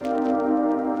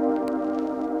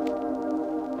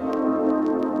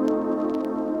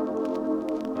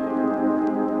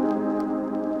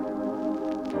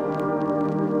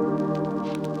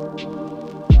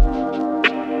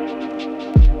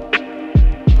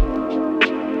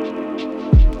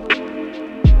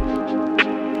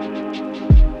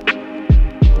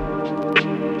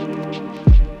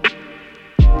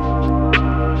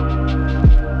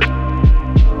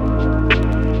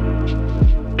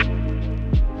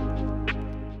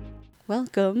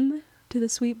Welcome to the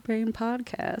Sweet Brain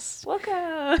Podcast.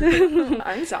 Welcome.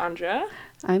 I'm Sandra.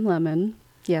 I'm Lemon.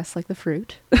 Yes, like the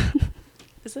fruit.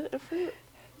 Is it a fruit?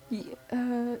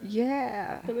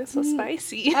 Yeah. And it's so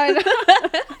spicy. I know.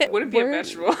 It wouldn't be a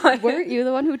vegetable. Weren't you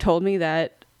the one who told me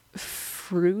that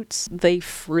fruits, they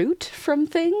fruit from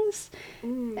things?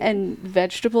 And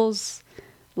vegetables,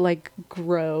 like,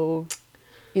 grow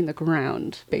in the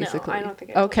ground, basically. No, I don't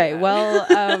think I told Okay, you that. well,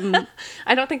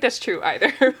 I don't think that's true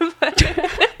either.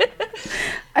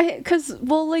 because,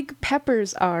 like,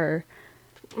 peppers are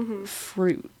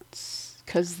fruits,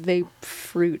 because they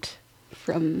fruit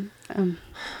from...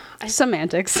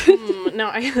 semantics.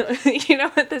 No, you know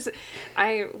what this,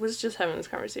 I was just having this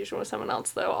conversation with someone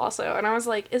else though also, and I was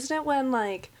like, isn't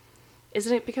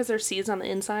it because there's seeds on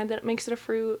the inside that it makes it a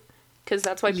fruit? Because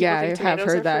that's why people think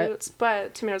tomatoes are fruits.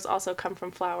 But tomatoes also come from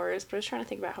flowers. But I was trying to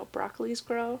think about how broccolis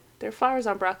grow. There are flowers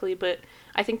on broccoli, but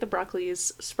I think the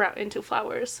broccolis sprout into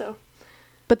flowers, so.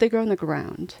 But they grow in the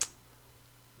ground.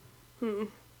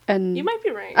 And You might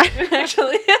be right,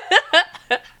 actually.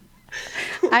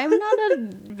 I'm not a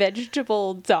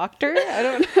vegetable doctor. I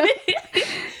don't know.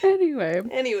 Anyway,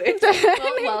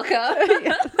 Well, welcome.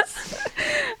 Yes.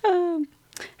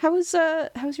 How was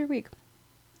your week?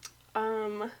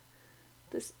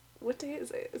 What day is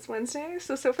it? It's Wednesday,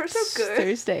 so far so good.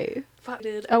 Thursday. Fuck.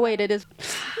 Oh wait, it is.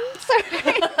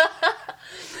 Sorry.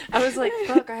 I was like,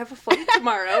 fuck, I have a flight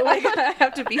tomorrow. Like, I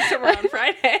have to be somewhere on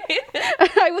Friday.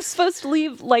 I was supposed to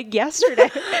leave like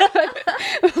yesterday.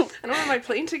 I don't have my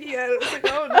plane ticket yet. I was like,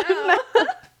 oh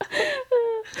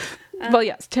no. Well,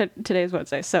 yes, today is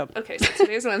Wednesday, so. Okay, so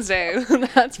today's Wednesday.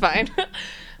 That's fine.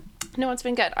 No, it's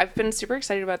been good. I've been super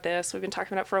excited about this. We've been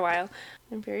talking about it for a while.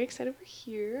 I'm very excited we're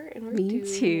here and we're Me doing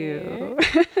too.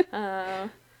 it.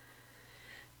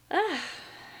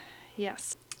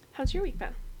 Yes. How's your week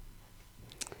been?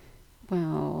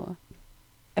 Well,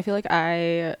 I feel like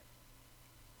a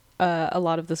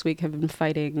lot of this week have been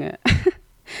fighting,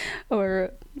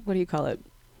 or what do you call it?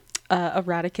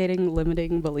 Eradicating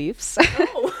limiting beliefs.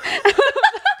 Oh.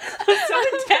 That's so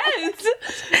intense.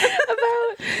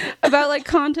 about like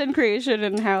content creation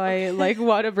and how I like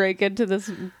want to break into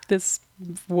this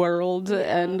world,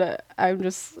 and I'm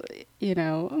just,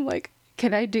 I'm like,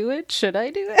 can I do it? Should I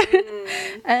do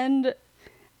it? And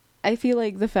I feel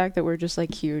like the fact that we're just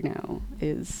like here now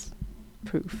is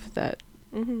proof that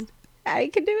I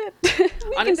can do it.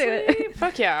 Honestly, can do it.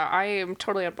 Fuck yeah, I am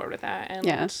totally on board with that. And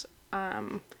Yeah.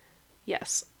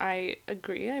 Yes, I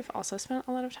agree. I've also spent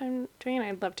a lot of time doing it.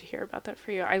 I'd love to hear about that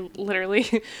for you. I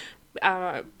literally,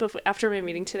 after my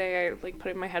meeting today, I like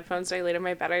put in my headphones, I laid in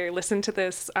my bed, I listened to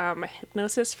this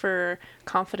hypnosis for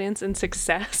confidence and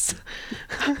success.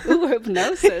 Ooh,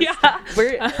 hypnosis. Yeah.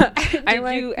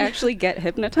 Did you actually get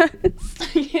hypnotized?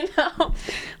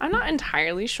 I'm not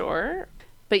entirely sure.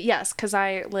 But yes, because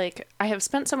I have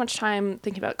spent so much time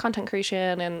thinking about content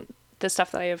creation and the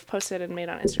stuff that I have posted and made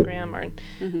on Instagram,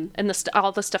 and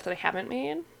all the stuff that I haven't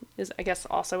made is, I guess,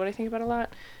 also what I think about a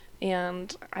lot.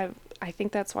 And I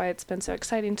think that's why it's been so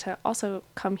exciting to also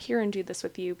come here and do this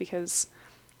with you, because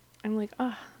I'm like,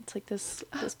 it's like this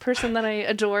person that I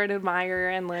adore and admire,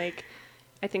 and like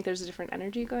I think there's a different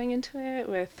energy going into it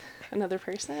with another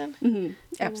person.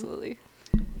 Absolutely.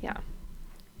 Yeah.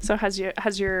 So has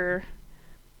your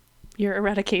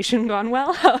eradication gone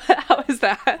well? How is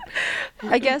that?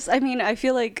 I guess, I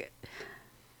feel like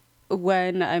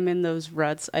when I'm in those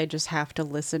ruts, I just have to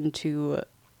listen to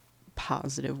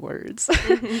positive words.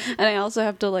 And I also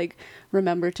have to like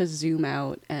remember to zoom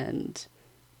out and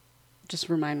just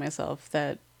remind myself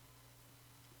that,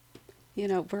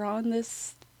 we're on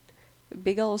this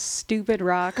big old stupid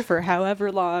rock for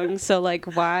however long. So like,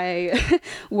 why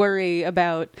worry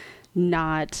about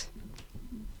not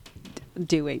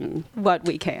doing what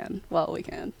we can while we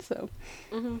can? So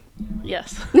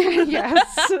Yes.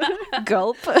 Yes.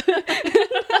 Gulp.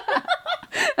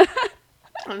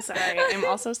 I'm sorry, I'm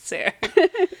also sick.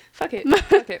 Fuck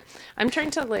it. I'm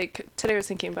trying to today I was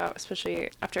thinking about,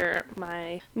 especially after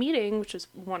my meeting, which was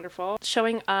wonderful,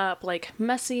 showing up like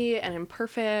messy and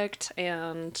imperfect,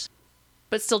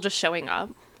 but still just showing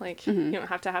up. Like, you don't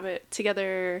have to have it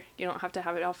together, you don't have to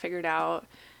have it all figured out,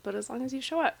 but as long as you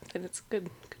show up, then it's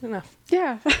good enough.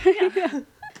 Yeah.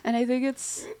 And I think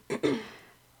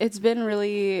it's been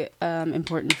really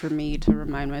important for me to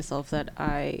remind myself that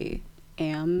I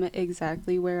am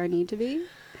exactly where I need to be.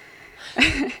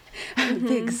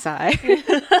 Big sigh.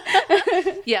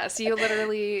 Yes, you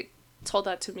literally told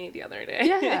that to me the other day.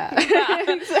 Yeah.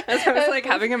 As I was like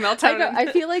having a meltdown.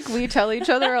 I feel like we tell each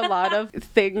other a lot of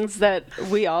things that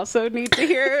we also need to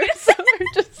hear. So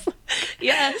we're just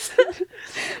Yes.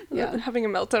 Yeah. Having a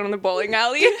meltdown in the bowling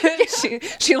alley.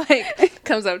 she like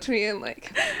comes up to me and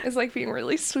like is like being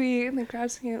really sweet and like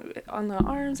grabs me on the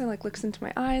arms and like looks into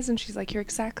my eyes and she's like, you're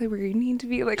exactly where you need to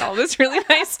be, like all this really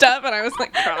nice stuff, and I was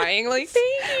like crying like,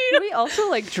 thank you. We also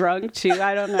like drunk too.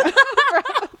 I don't know.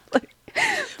 Probably.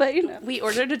 But you know, we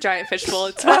ordered a giant fishbowl.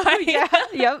 It's fine. yeah,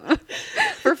 yep,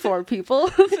 for 4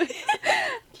 people.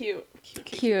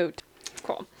 Cute.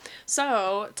 Cool.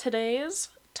 So today's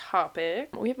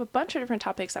topic, we have a bunch of different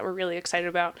topics that we're really excited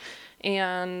about,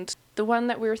 and the one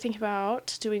that we were thinking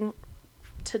about doing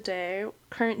today,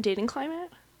 current dating climate.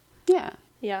 Yeah.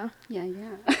 Yeah.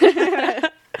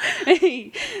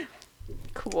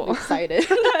 Cool. Excited.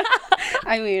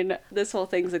 I mean, this whole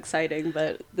thing's exciting,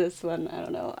 but this one, I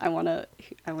don't know. I want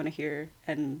to hear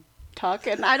and talk,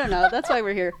 and I don't know. That's why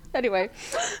we're here. Anyway,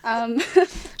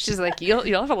 she's like, you'll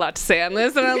have a lot to say on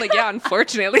this, and I'm like, yeah,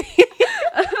 unfortunately.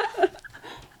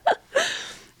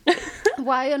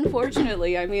 Why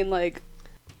unfortunately? I mean, like,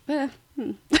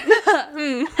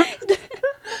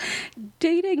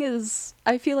 dating is,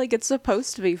 I feel like it's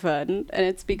supposed to be fun, and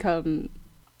it's become,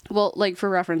 well, like, for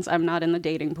reference, I'm not in the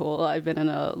dating pool. I've been in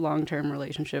a long-term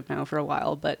relationship now for a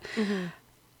while, but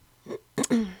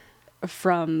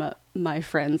from my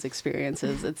friends'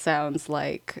 experiences, it sounds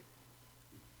like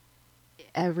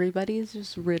everybody's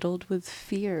just riddled with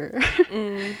fear.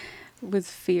 With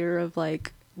fear of,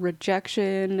 like,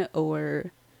 rejection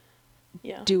or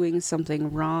doing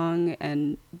something wrong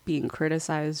and being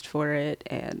criticized for it,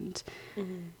 and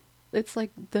it's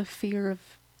like the fear of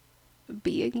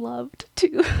being loved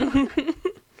too.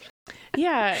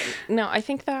 Yeah, no, I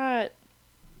think that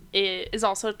it is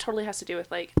also totally has to do with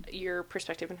like your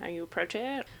perspective and how you approach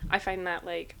it. I find that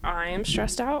like I'm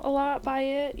stressed out a lot by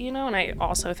it, you know, and I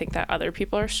also think that other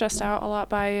people are stressed out a lot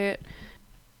by it,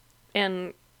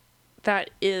 and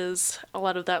that is a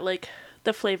lot of that, like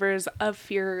the flavors of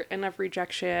fear and of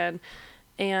rejection,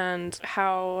 and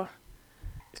how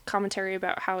commentary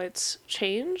about how it's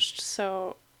changed.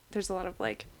 So there's a lot of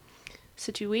like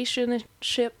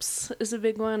situationships is a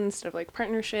big one instead of like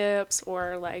partnerships,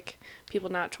 or like people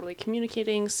not totally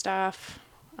communicating stuff,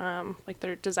 like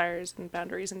their desires and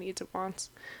boundaries and needs and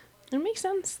wants. It makes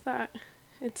sense that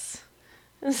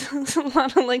there's a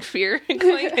lot of like fear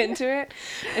going into it.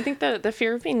 I think the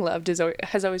fear of being loved has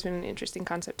always been an interesting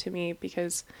concept to me,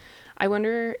 because I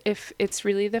wonder if it's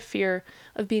really the fear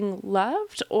of being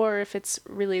loved, or if it's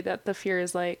really that the fear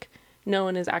is like no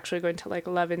one is actually going to like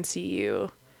love and see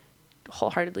you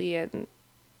wholeheartedly and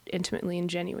intimately and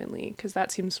genuinely, because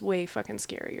that seems way fucking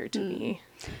scarier to me.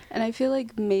 And I feel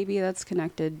like maybe that's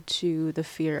connected to the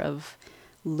fear of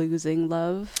losing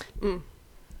love.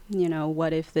 You know,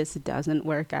 what if this doesn't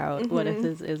work out? What if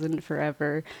this isn't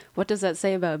forever? What does that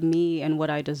say about me and what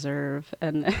I deserve?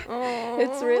 And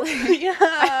it's really, yeah.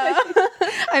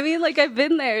 I mean, like, I've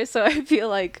been there, so I feel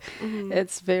like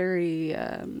it's very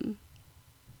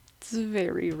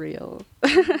real.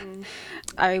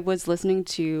 I was listening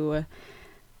to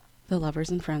the Lovers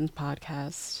and Friends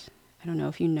podcast. I don't know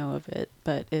if you know of it,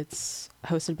 but it's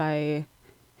hosted by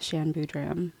Shan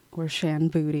Boodram, or Shan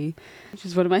Booty, which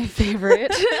is one of my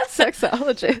favorite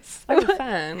sexologists. Oh,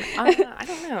 fun. I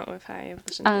don't know if I've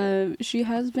listened to it. She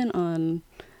has been on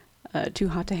Too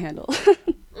Hot to Handle.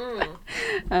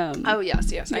 Oh,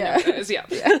 yes, I know what it is, yeah.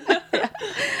 Yeah.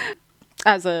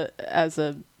 As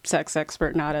a sex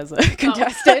expert, not as a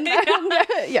contestant.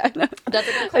 Yeah, no. That's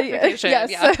a good clarification.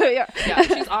 Yes. Yeah,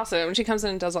 she's awesome. She comes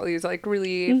in and does all these like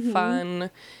really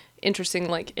fun, interesting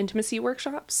like intimacy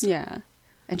workshops. Yeah.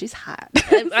 And she's hot.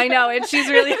 I know, and she's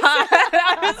really hot.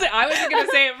 I wasn't going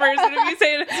to say it first, but if you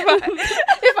say it, it's fine.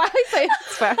 If I say it,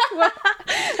 it's fine.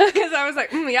 Because I was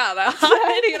like, yeah, that hot.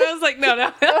 And I was like,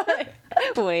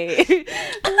 no. Wait.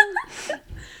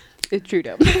 It's true,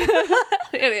 though.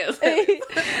 It is.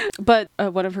 But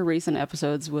one of her recent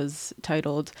episodes was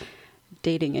titled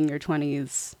Dating in Your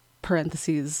 20s,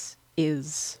 parentheses,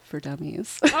 is for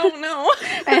dummies. Oh, no.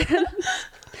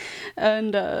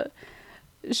 And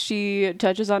she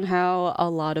touches on how a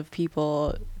lot of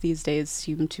people these days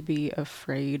seem to be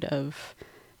afraid of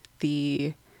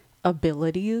the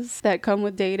abilities that come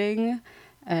with dating.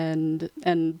 And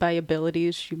by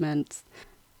abilities, she meant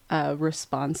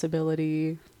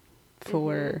responsibility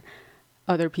for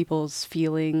other people's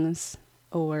feelings,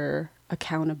 or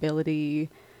accountability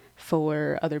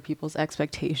for other people's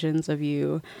expectations of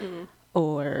you,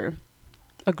 or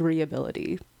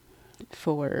agreeability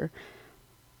for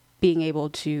being able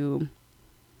to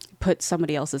put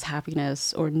somebody else's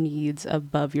happiness or needs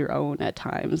above your own at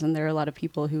times. And there are a lot of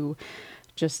people who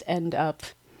just end up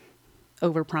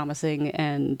overpromising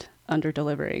and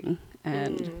under-delivering.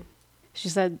 And she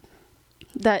said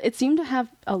that it seemed to have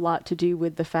a lot to do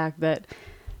with the fact that,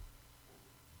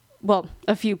 well,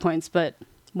 a few points, but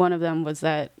one of them was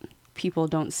that people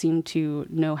don't seem to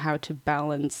know how to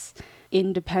balance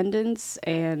independence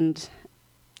and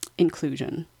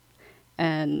inclusion,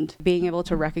 and being able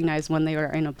to recognize when they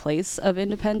are in a place of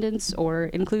independence or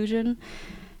inclusion,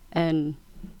 and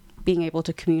being able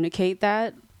to communicate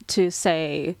that, to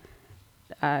say,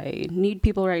 I need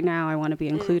people right now, I want to be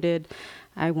included,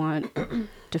 I want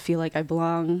to feel like I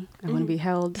belong, I want to be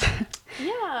held.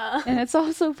 Yeah. And it's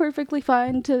also perfectly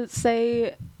fine to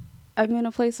say, I'm in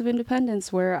a place of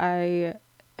independence where I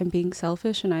am being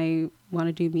selfish and I want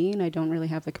to do me and I don't really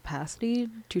have the capacity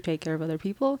to take care of other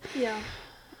people. Yeah.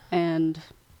 And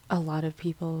a lot of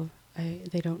people,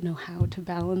 they don't know how to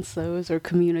balance those or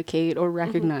communicate or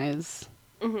recognize.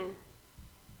 Mm-hmm.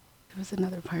 There was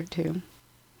another part too.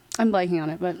 I'm blanking on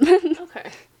it, but...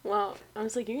 Okay. Well, I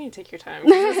was like, you need to take your time.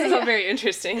 This is all very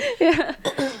interesting. Yeah.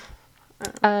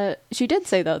 She did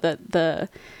say, though, that the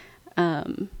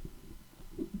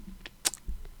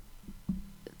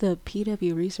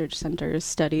PW Research Center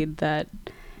studied that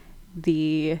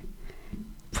the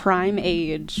prime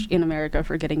age in America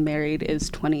for getting married is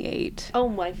 28. Oh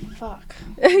my fuck.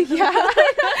 Yeah.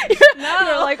 No.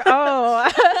 You're like, oh,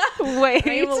 wait.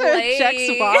 I'm late. Checks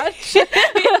watch.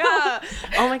 Yeah.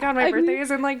 Oh my god, my birthday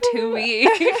is in like 2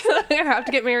 weeks. I have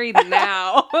to get married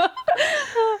now.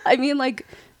 I mean, like,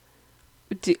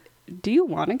 do you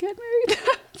want to get married?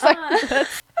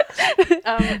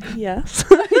 Yes.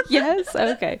 Yes.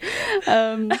 Okay.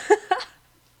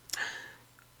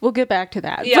 We'll get back to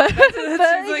that. Yeah,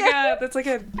 But- that's like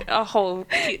a whole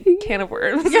can of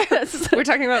worms. Yes. We're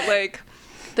talking about like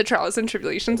the trials and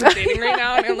tribulations of dating right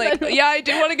now, and I'm like, yeah, I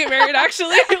do want to get married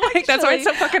actually. Like that's why it's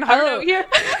so fucking hard out here.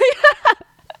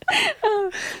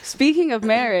 Speaking of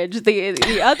marriage,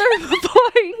 the other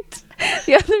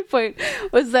point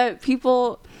was that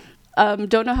people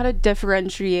don't know how to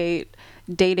differentiate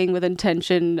dating with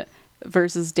intention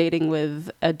versus dating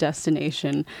with a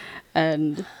destination,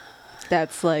 and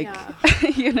that's like,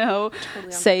 Totally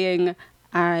saying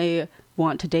I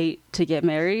want to date to get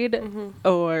married,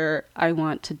 or I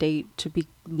want to date to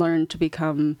learn to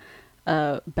become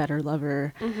a better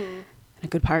lover, and a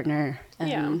good partner,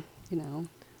 and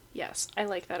Yes, I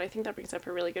like that. I think that brings up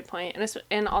a really good point.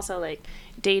 And also like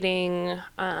dating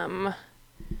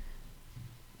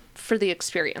for the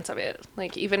experience of it.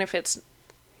 Like even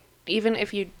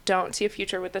if you don't see a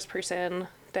future with this person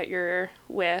that you're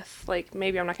with, like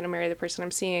maybe I'm not going to marry the person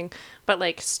I'm seeing, but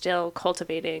like still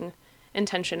cultivating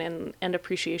intention and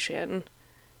appreciation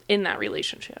in that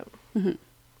relationship. Mm-hmm.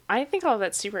 I think all of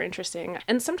that's super interesting.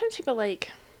 And sometimes people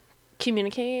like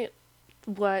communicate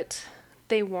what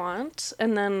they want,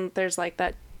 and then there's like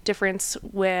that difference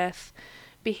with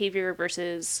behavior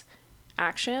versus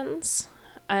actions.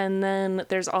 And then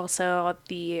there's also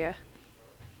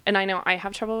and I know I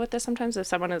have trouble with this sometimes, if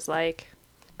someone is like,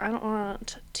 I don't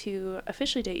want to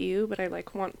officially date you, but I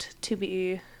like want to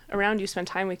be around you, spend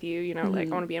time with you, like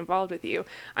I want to be involved with you.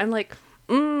 I'm like,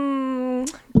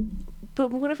 but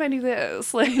what if I do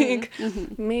this? Like,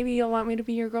 maybe you'll want me to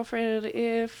be your girlfriend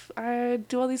if I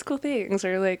do all these cool things,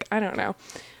 or like, I don't know.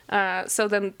 So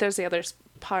then there's the other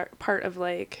part of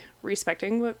like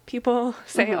respecting what people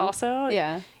say also.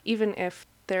 Yeah. Even if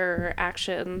their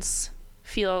actions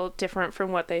feel different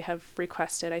from what they have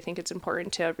requested, I think it's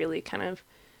important to really kind of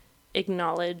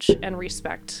acknowledge and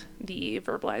respect the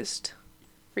verbalized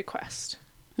request.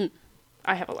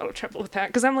 I have a lot of trouble with that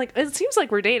because I'm like, it seems like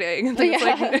we're dating. And then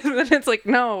it's like,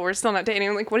 no, we're still not dating.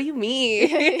 I'm like, what do you mean?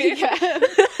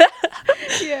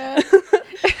 Yeah.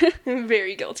 I'm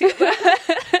very guilty of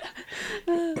that.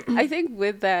 I think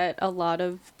with that, a lot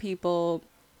of people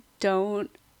don't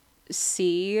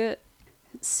see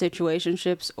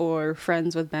situationships or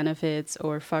friends with benefits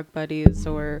or fuck buddies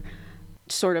or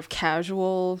sort of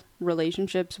casual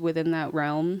relationships within that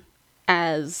realm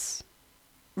as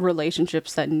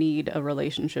relationships that need a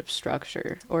relationship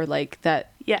structure, or like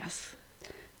that Yes.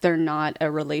 they're not a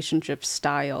relationship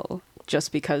style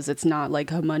just because it's not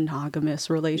like a monogamous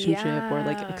relationship or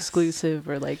like exclusive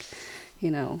or like,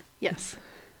 Yes.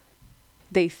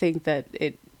 they think that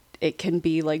it can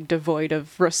be like devoid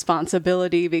of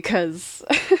responsibility because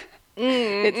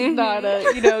it's not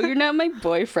you're not my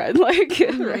boyfriend, like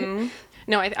right.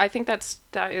 No, I think that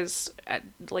is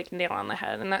like nail on the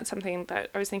head, and that's something that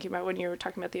I was thinking about when you were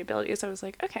talking about the abilities. I was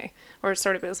like, okay, or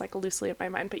sort of it was like loosely in my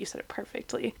mind, but you said it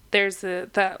perfectly. There's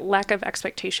the lack of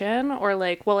expectation, or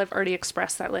like, well, I've already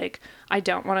expressed that like I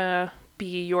don't want to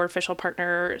be your official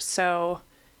partner, so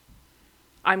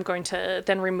I'm going to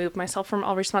then remove myself from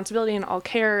all responsibility and all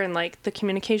care and like the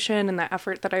communication and the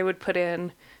effort that I would put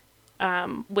in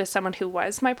with someone who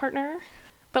was my partner,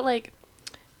 but like,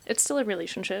 it's still a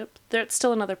relationship. There's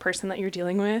still another person that you're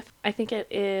dealing with. I think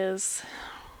it is,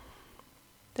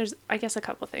 there's, I guess, a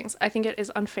couple things. I think it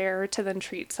is unfair to then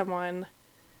treat someone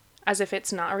as if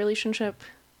it's not a relationship,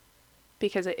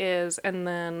 because it is, and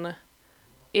then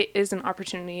it is an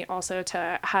opportunity also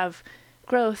to have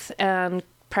growth and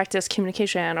practice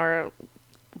communication or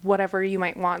whatever you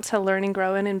might want to learn and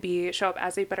grow in and show up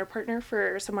as a better partner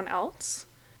for someone else.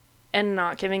 And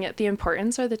not giving it the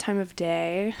importance or the time of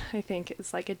day, I think,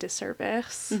 is like a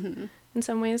disservice in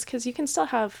some ways, because you can still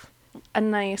have a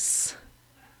nice,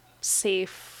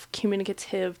 safe,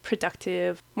 communicative,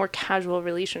 productive, more casual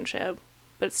relationship,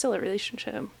 but it's still a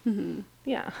relationship.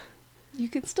 Yeah. You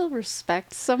can still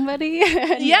respect somebody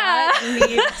and Yeah.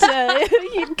 not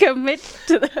need to commit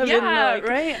to them. Yeah, and, like,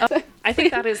 right. I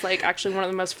think that is like actually one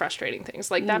of the most frustrating things.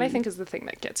 Like that I think is the thing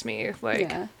that gets me.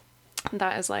 Like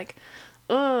that is like,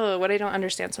 oh, what I don't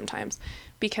understand sometimes.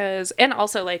 Because, and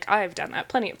also like I've done that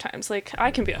plenty of times. Like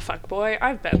I can be a fuckboy.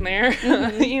 I've been there,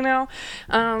 you know?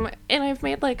 And I've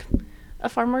made like a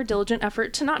far more diligent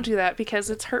effort to not do that because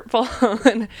it's hurtful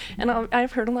and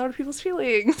I've hurt a lot of people's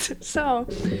feelings. So,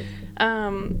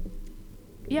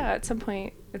 yeah, at some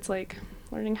point it's like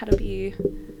learning how to be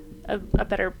a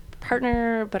better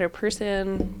partner, a better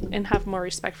person, and have more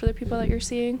respect for the people that you're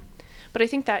seeing. But I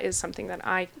think that is something that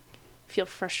I feel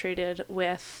frustrated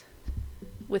with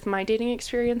my dating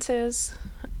experiences.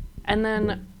 And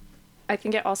then I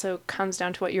think it also comes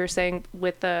down to what you were saying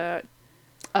with the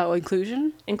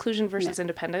inclusion versus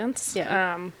independence.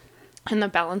 And the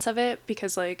balance of it,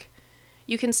 because like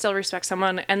you can still respect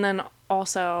someone and then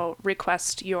also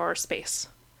request your space.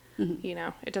 You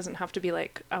know, it doesn't have to be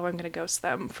like, oh, I'm gonna ghost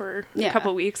them for a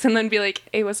couple weeks and then be like,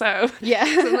 hey, what's up? So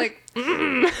I'm like,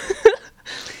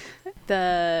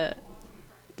 The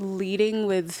leading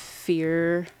with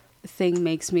fear thing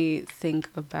makes me think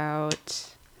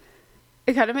about,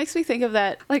 it kind of makes me think of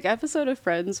that like episode of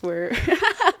Friends where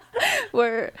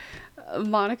where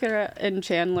Monica and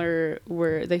Chandler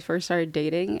they first started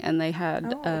dating and they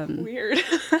had weird.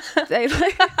 they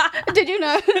like, do you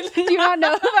not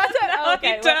know about that? No,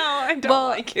 okay, I don't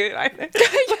like it.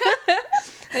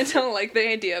 I don't like the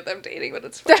idea of them dating, but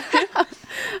it's fine.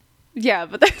 Yeah,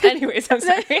 but anyways, I'm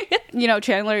sorry. You know,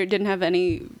 Chandler didn't have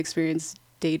any experience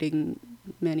dating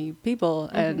many people,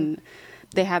 and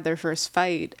they had their first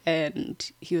fight,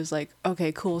 and he was like,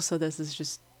 okay, cool, so this is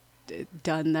just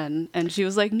done then. And she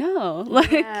was like, no,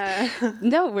 like,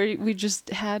 no, we just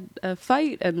had a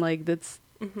fight, and like, that's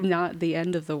not the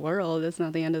end of the world. That's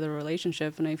not the end of the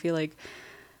relationship. And I feel like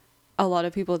a lot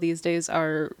of people these days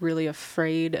are really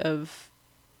afraid of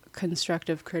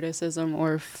constructive criticism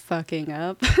or fucking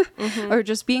up or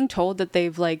just being told that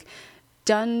they've like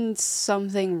done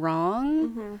something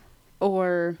wrong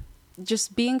or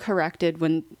just being corrected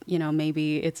when, you know,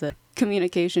 maybe it's a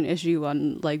communication issue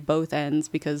on like both ends,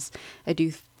 because I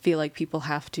do feel like people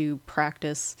have to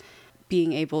practice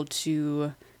being able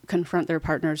to confront their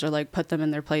partners or like put them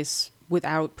in their place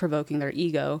without provoking their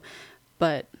ego.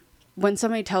 But when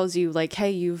somebody tells you like, hey,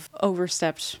 you've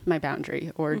overstepped my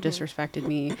boundary or disrespected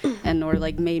me and or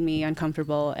like made me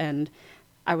uncomfortable and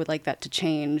I would like that to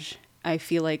change, I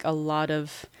feel like a lot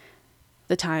of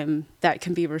the time that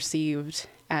can be received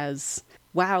as,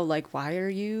 wow, like, why are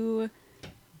you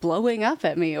blowing up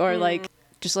at me? Or like,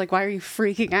 just like, why are you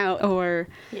freaking out? Or,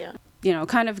 you know,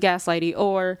 kind of gaslighty,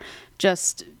 or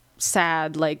just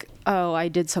sad, like, oh, I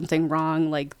did something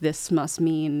wrong. Like, this must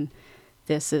mean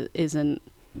this isn't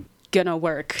gonna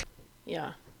work.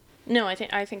 Yeah. No, I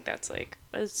think that's like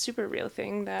a super real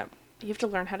thing that you have to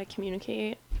learn how to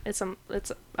communicate. It's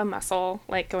a muscle,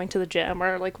 like going to the gym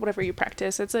or like whatever you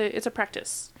practice. It's a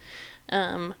practice.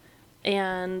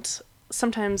 And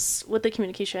sometimes with the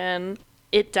communication,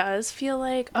 it does feel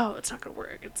like, oh, it's not gonna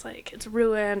work. It's like, it's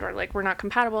ruined, or like we're not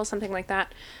compatible, something like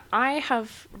that. I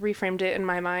have reframed it in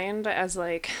my mind as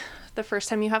like the first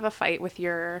time you have a fight with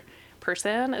your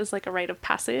person is like a rite of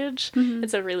passage.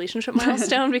 It's a relationship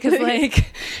milestone because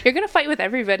like you're gonna fight with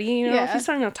everybody, you know. If you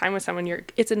spend enough time with someone,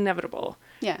 it's inevitable.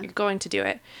 You're going to do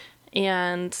it.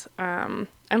 And I'm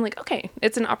like, okay,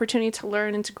 it's an opportunity to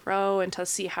learn and to grow and to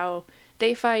see how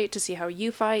they fight, to see how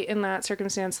you fight in that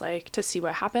circumstance, like to see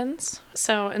what happens.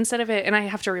 So instead of it, and I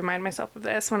have to remind myself of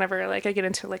this whenever like I get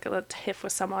into like a tiff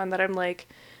with someone, that I'm like,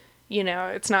 you know,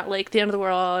 it's not like the end of the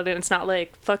world, and it's not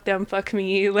like fuck them, fuck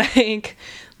me, like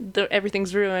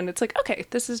everything's ruined. It's like, okay,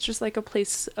 this is just like a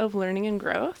place of learning and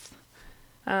growth.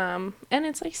 And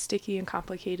it's like sticky and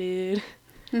complicated,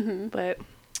 but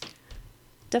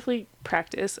definitely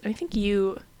practice. I think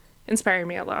you inspire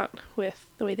me a lot with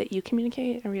the way that you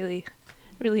communicate. I really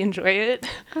really enjoy it.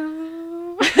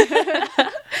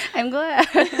 I'm glad.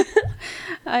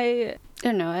 I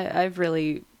don't know. I've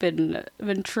really been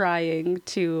trying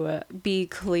to be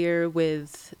clear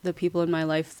with the people in my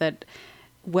life that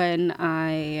when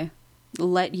I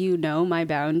let you know my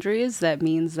boundaries, that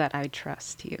means that I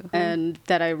trust you and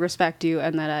that I respect you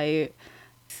and that I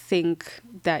think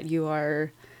that you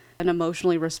are an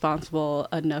emotionally responsible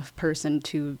enough person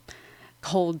to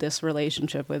hold this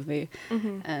relationship with me.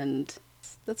 And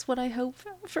that's what I hope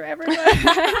for everyone.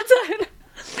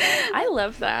 I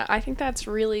love that. I think that's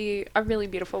really a really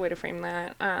beautiful way to frame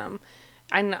that.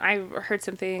 I heard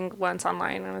something once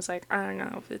online and I was like, I don't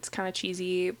know, it's kind of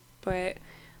cheesy, but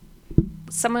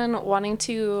someone wanting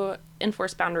to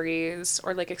enforce boundaries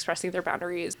or like expressing their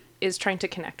boundaries is trying to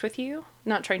connect with you,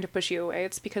 not trying to push you away.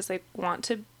 It's because they want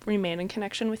to remain in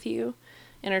connection with you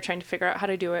and are trying to figure out how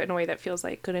to do it in a way that feels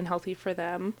like good and healthy for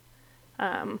them.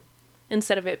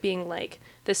 Instead of it being like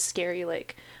this scary,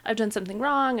 like, I've done something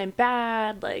wrong, I'm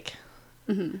bad, like,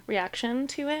 reaction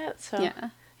to it. So,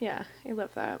 yeah, I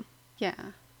love that.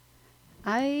 Yeah.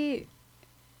 I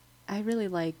really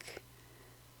like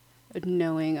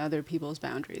knowing other people's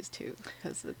boundaries, too,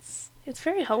 because it's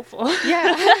very helpful.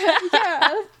 Yeah.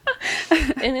 Yeah.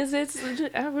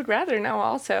 And I would rather know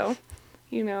also,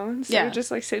 you know, instead of just,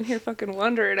 like, sitting here fucking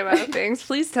wondering about things.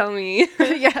 Please tell me.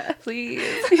 Yeah. Please.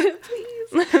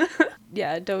 Please.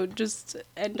 Yeah, don't just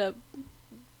end up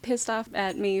pissed off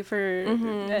at me for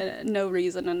no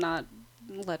reason and not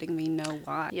letting me know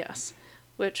why. Yes.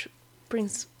 Which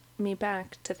brings me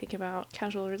back to think about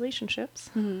casual relationships.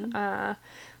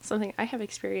 Something I have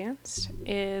experienced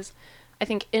is, I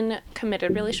think in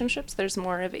committed relationships, there's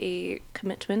more of a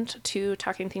commitment to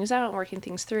talking things out, working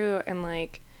things through, and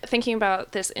like thinking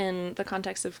about this in the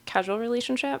context of casual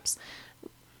relationships.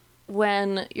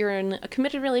 When you're in a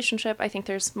committed relationship, I think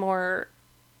there's more,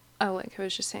 like I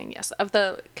was just saying, yes, of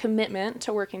the commitment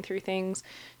to working through things,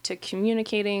 to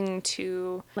communicating,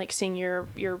 to like seeing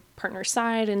your partner's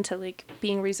side, and to like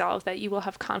being resolved that you will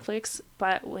have conflicts,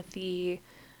 but with the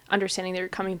understanding that you're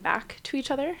coming back to each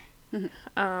other.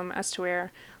 As to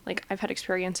where, like, I've had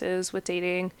experiences with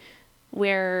dating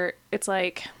where it's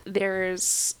like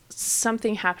there's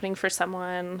something happening for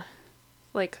someone,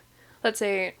 like, let's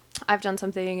say I've done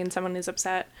something and someone is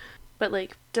upset, but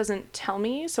like doesn't tell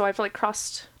me, so I've like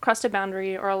crossed a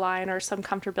boundary or a line or some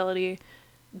comfortability,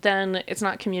 then it's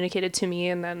not communicated to me,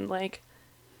 and then like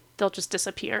they'll just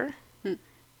disappear. And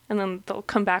then they'll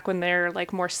come back when they're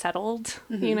like more settled,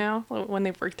 you know, when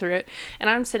they've worked through it. And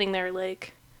I'm sitting there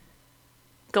like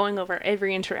going over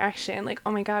every interaction, like,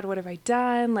 oh my God, what have I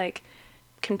done? Like,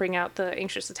 can bring out the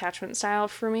anxious attachment style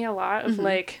for me a lot of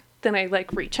like, then I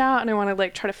like reach out and I want to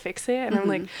like try to fix it. And I'm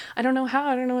like, I don't know how,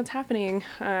 I don't know what's happening.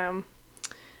 And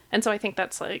so I think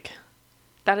that's like,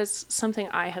 that is something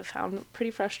I have found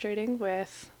pretty frustrating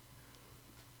with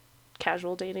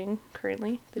casual dating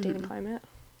currently, the dating climate.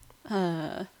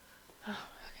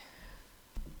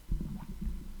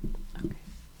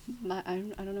 I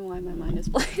don't know why my mind is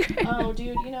blank. Oh,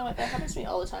 dude, you know what? That happens to me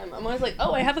all the time. I'm always like,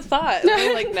 oh, I have a thought. And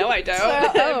I'm like, no, I don't. I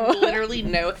have literally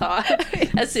no thought.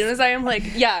 As soon as I am like,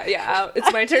 yeah,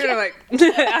 it's my turn, I'm like,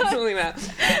 absolutely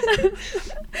not.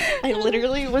 I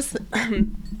literally was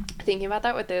thinking about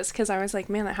that with this, because I was like,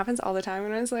 man, that happens all the time.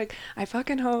 And I was like, I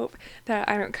fucking hope that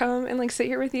I don't come and like sit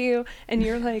here with you and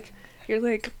you're like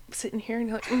sitting here and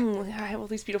you're like, I have all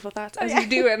these beautiful thoughts as you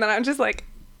do. And then I'm just like,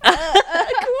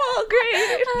 cool,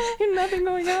 great. Nothing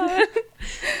going on.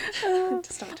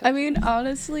 I mean,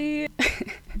 honestly,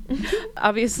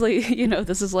 obviously, you know,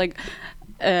 this is like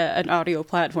an audio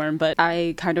platform, but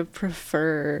I kind of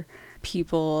prefer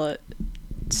people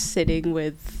sitting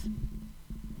with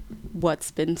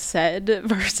what's been said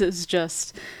versus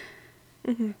just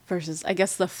versus, I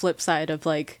guess, the flip side of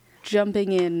like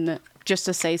jumping in just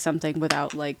to say something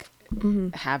without like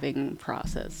having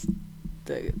processed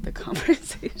the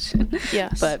conversation.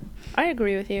 Yes, but I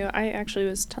agree with you. I actually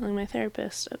was telling my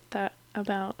therapist that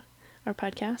about our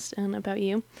podcast and about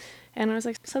you, and I was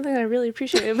like, something I really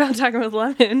appreciate about talking with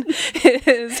Lemon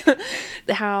is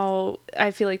how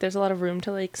I feel like there's a lot of room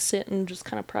to like sit and just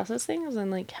kind of process things and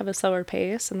like have a slower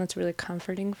pace, and that's really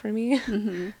comforting for me.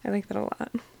 I like that a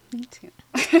lot. Me too.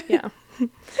 Yeah.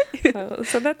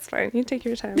 So that's fine. You take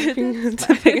your time if you need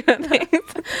to think about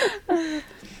things.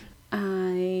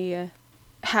 I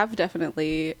have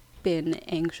definitely been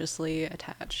anxiously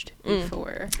attached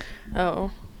before. Oh,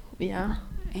 yeah.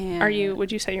 And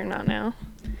would you say you're not now?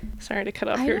 Sorry to cut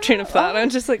off your train of thought.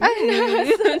 I'm just like,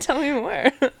 tell me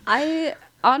more. I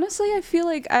honestly, I feel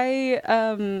like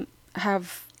I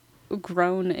have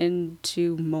grown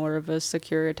into more of a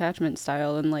secure attachment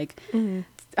style, and like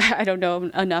I don't know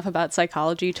enough about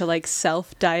psychology to like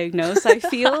self-diagnose, I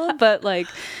feel, but like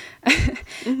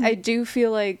I do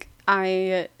feel like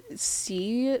I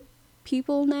see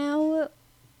people now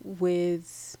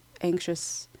with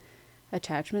anxious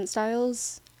attachment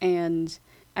styles, and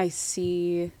I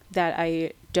see that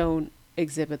I don't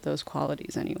exhibit those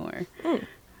qualities anymore,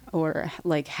 or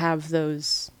like have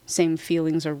those same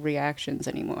feelings or reactions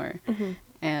anymore.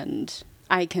 And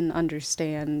I can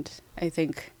understand, I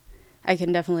think I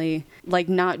can definitely, like,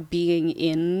 not being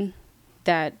in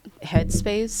that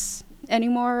headspace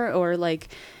anymore, or like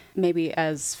maybe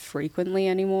as frequently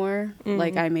anymore.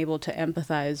 Like, I'm able to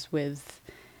empathize with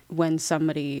when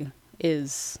somebody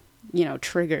is, you know,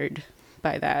 triggered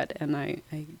by that, and I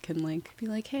can like be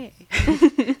like, hey,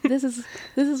 this is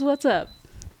what's up.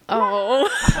 Oh.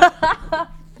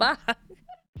 Fuck.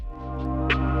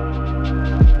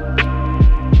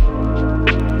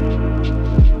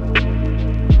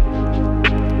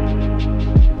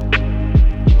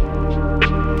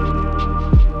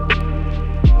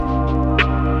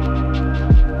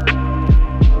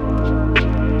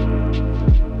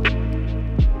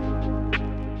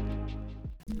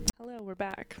 Hello, we're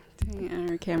back. Dang,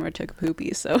 our camera took a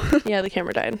poopy, so Yeah, the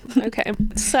camera died. Okay,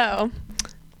 so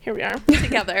here we are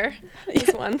together.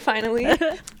 This one finally.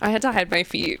 I had to hide my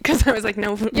feet because I was like,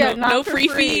 no free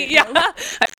feet. Yeah,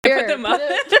 I put them up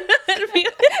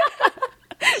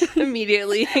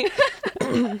immediately.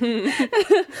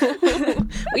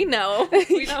 we know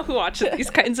who watches these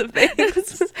kinds of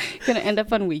things. Gonna end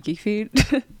up on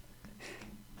WikiFeed.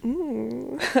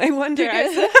 I wonder.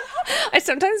 I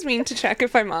sometimes mean to check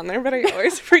if I'm on there, but I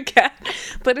always forget.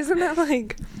 But isn't that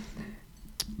like,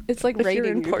 It's like if rating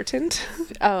you're important?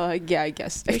 Oh, yeah, I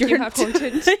guess. If You you're have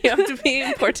important. you have to be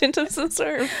important of some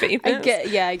sort, or famous.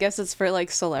 I guess it's for like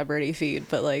celebrity feed,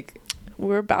 but like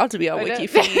We're about to be on I know.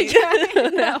 WikiFeed Yeah, I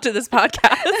know. after this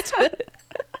podcast.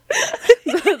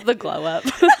 the glow up.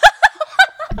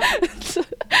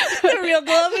 The real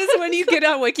glow up is when you get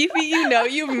on WikiFeed, you know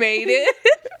you've made it.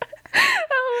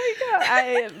 Oh my god, I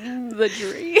am the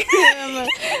dream.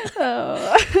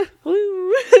 Oh.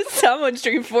 Woo. Someone's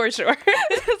dream for sure. I'm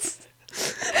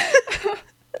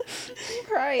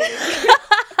crying.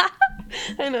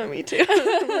 I know, me too.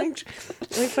 I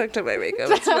fucked up my makeup.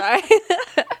 It's fine.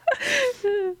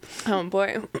 Oh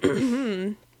boy.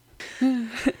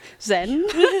 Zen.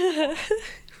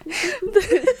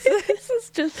 This is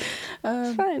just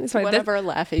Fine. It's fine. whatever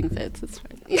laughing fits. It's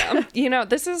fine. Yeah. You know,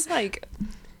 this is like,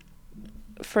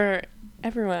 for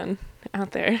everyone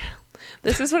out there,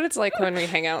 this is what it's like when we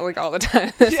hang out like all the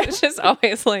time. It's just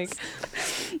always like,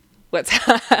 what's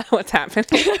happening.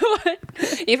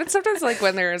 Even sometimes like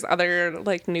when there's other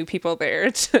like new people there,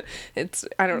 it's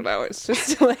I don't know, it's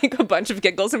just like a bunch of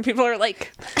giggles, and people are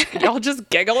like, y'all just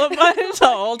giggle a bunch the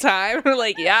whole time. We're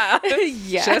like, yeah,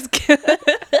 just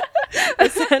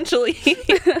essentially.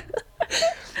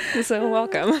 So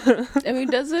welcome. I mean,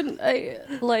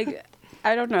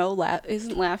 I don't know,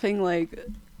 isn't laughing like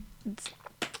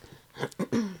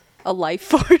a life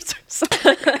force or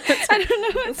something? I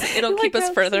don't know. It'll keep us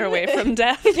further away from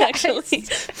death, Yes. actually.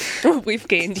 We've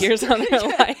gained years on our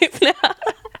life now.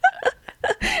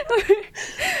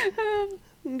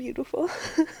 Beautiful.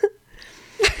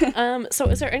 So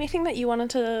is there anything that you wanted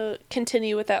to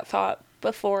continue with that thought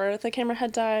before the camera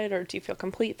had died, or do you feel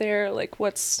complete there? Like,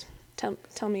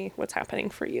 tell me what's happening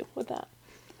for you with that.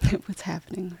 What's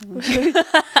happening?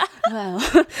 Well,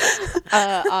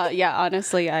 yeah,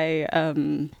 honestly, my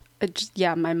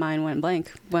mind went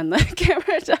blank when the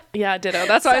camera died. Yeah, ditto.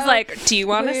 That's why I was like, do you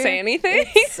want to say anything?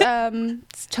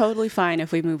 It's totally fine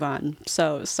if we move on.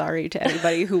 So sorry to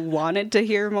anybody who wanted to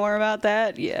hear more about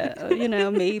that. Yeah, you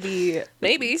know, maybe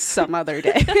some other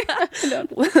day.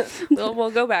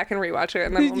 We'll go back and rewatch it,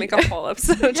 and then we'll make a whole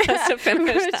episode just to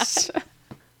finish that.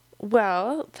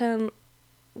 Well, then,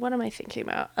 what am I thinking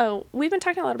about? Oh, we've been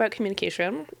talking a lot about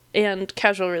communication and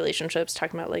casual relationships,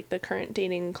 talking about like the current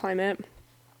dating climate.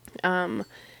 An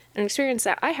experience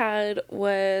that I had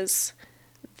was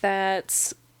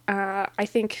that I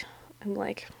think I'm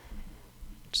like,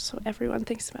 just so everyone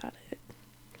thinks about it,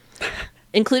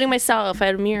 including myself. I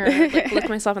had a mirror, like, look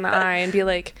myself in the eye and be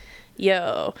like,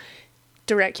 yo,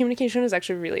 direct communication is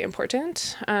actually really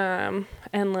important. And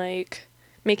like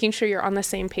making sure you're on the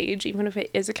same page, even if it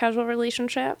is a casual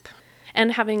relationship,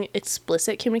 and having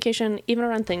explicit communication, even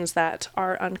around things that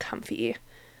are uncomfy.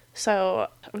 So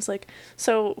I was like,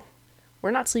 so we're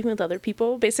not sleeping with other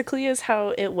people, basically, is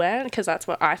how it went, because that's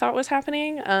what I thought was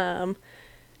happening.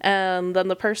 And then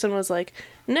the person was like,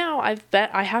 no,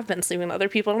 I have been sleeping with other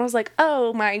people. And I was like,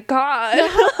 oh my God.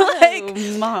 Like,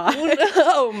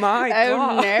 oh my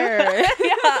God.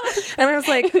 Yeah. And I was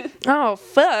like, oh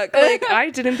fuck. Like,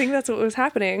 I didn't think that's what was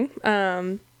happening.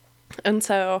 And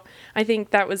so I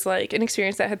think that was like an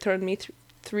experience that had thrown me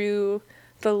through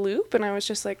the loop. And I was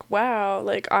just like, wow,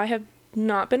 like I have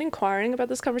not been inquiring about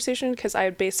this conversation because I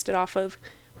had based it off of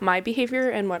my behavior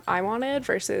and what I wanted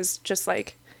versus just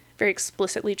like very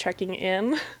explicitly checking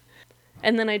in.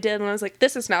 And then I did, and I was like,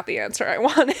 this is not the answer I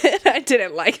wanted. I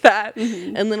didn't like that.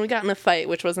 Mm-hmm. And then we got in a fight,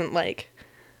 which wasn't like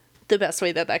the best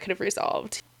way that could have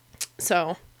resolved.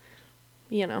 So,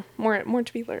 you know, more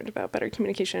to be learned about better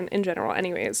communication in general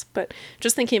anyways. But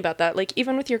just thinking about that, like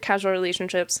even with your casual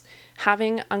relationships,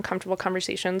 having uncomfortable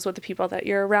conversations with the people that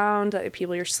you're around, the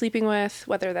people you're sleeping with,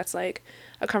 whether that's like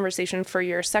a conversation for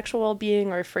your sexual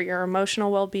well-being or for your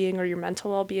emotional well-being or your mental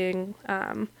well-being,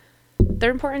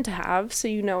 they're important to have so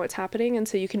you know what's happening and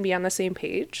so you can be on the same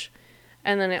page.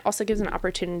 And then it also gives an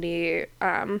opportunity,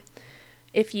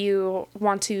 if you're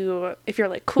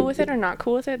like cool with it or not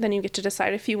cool with it, then you get to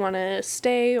decide if you want to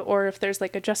stay or if there's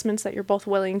like adjustments that you're both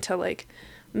willing to like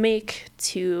make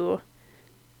to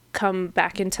come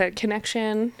back into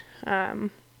connection.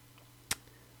 Oh,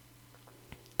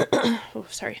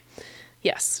 sorry.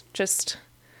 Yes, just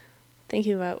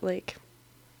thinking about like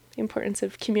the importance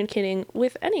of communicating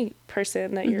with any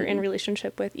person that you're in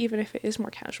relationship with, even if it is more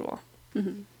casual.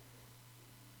 Mm-hmm.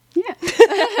 Yeah.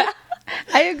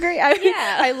 I agree.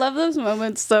 I love those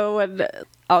moments. So when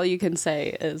all you can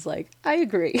say is like, I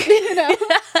agree. You know,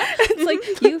 it's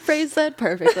like you phrased that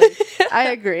perfectly. I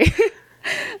agree.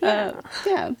 Yeah.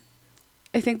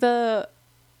 I think the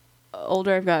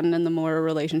older I've gotten and the more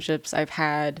relationships I've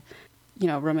had, you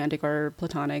know, romantic or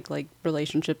platonic, like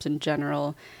relationships in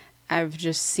general, I've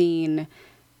just seen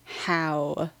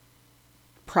how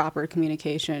proper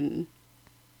communication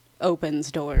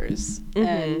opens doors.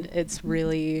 And it's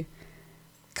really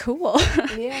cool.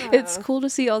 Yeah. It's cool to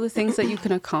see all the things that you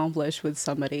can accomplish with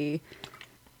somebody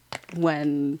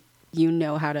when you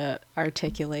know how to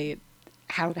articulate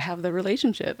how to have the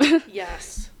relationship.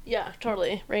 Yes. Yeah,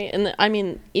 totally. Right. And I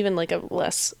mean, even like a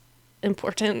less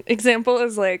important example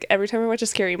is like every time I watch a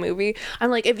scary movie, I'm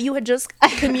like, if you had just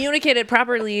communicated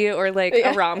properly or like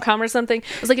a rom-com or something,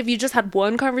 it's like if you just had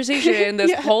one conversation,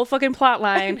 this whole fucking plot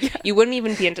line, you wouldn't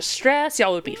even be in distress,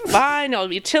 y'all would be fine, y'all would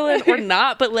be chilling or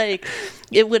not, but like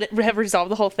it would have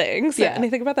resolved the whole thing. So, and I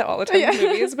think about that all the time in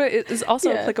movies, but it is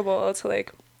also applicable to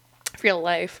like real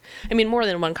life. I mean, more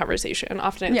than one conversation.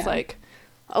 Often it's like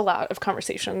a lot of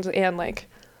conversations and like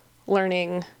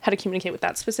learning how to communicate with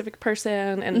that specific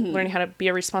person and learning how to be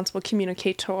a responsible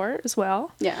communicator as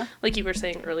well. Yeah. Like you were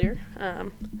saying earlier.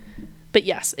 But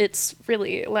yes, it's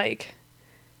really like,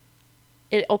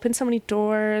 it opens so many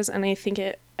doors, and I think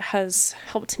it has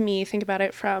helped me think about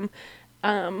it from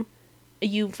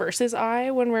you versus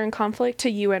I when we're in conflict to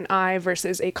you and I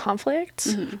versus a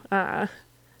conflict.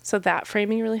 So that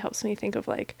framing really helps me think of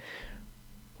like,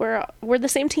 we're the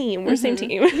same team. We're the same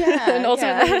team. Yeah, and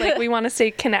ultimately, like, we want to stay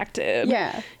connected.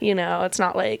 Yeah. You know, it's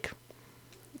not like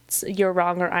you're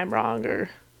wrong or I'm wrong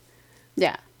or...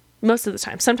 Yeah. Most of the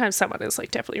time. Sometimes someone is, like,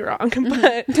 definitely wrong,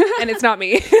 but... and it's not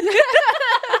me.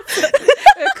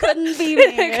 It couldn't be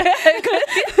me.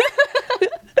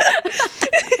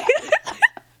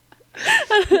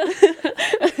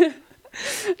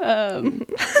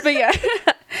 But yeah,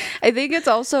 I think it's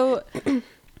also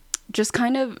just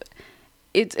kind of...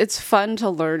 It's fun to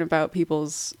learn about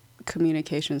people's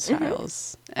communication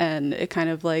styles, and it kind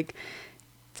of like,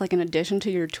 it's like an addition to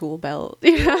your tool belt,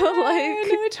 you know? Like,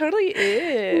 no, it totally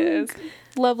is.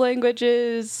 Love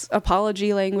languages,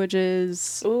 apology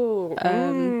languages. Ooh,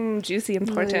 juicy,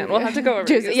 important. We'll have to go over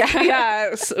juicy. Yeah.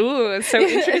 Yes. Ooh, so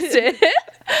interested.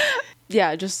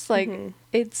 Yeah, just like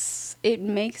it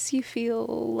makes you feel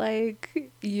like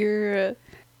you're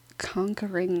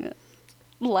conquering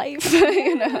life,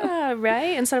 you know? Yeah,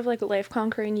 right? Instead of like life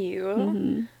conquering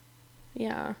you.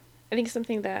 Yeah. I think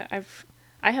something that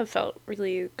I have felt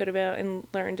really good about and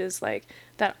learned is like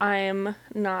that I'm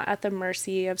not at the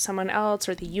mercy of someone else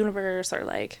or the universe or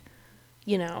like,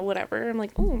 you know, whatever. I'm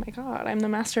like, oh my God, I'm the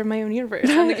master of my own universe.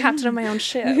 I'm the captain of my own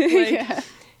ship. Like,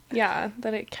 yeah,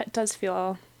 that it does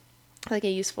feel like a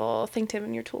useful thing to have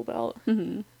in your tool belt.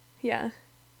 Yeah.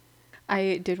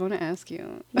 I did want to ask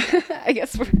you. I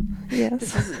guess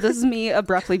this is me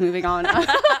abruptly moving on.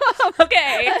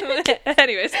 Okay.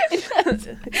 Anyways.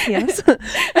 Yes.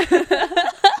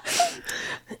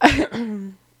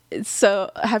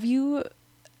 So, have you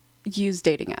used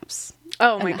dating apps?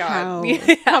 Oh my and God.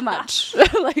 How much?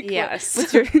 Like, Yes.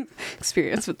 what's your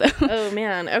experience with them? Oh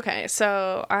man. Okay.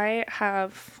 So I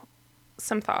have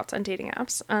some thoughts on dating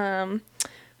apps.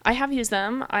 I have used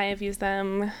them. I have used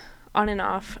them on and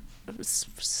off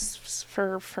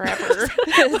for forever.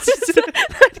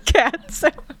 Cat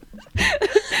sound.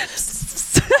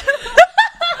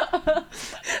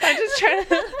 I'm just trying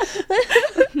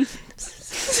to.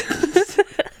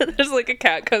 There's like a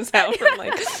cat comes out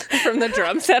from the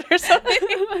drum set or something.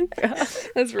 Oh my God.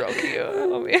 That's real cute.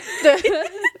 Oh man.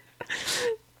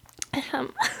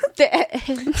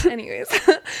 Anyways,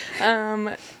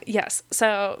 yes.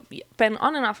 So been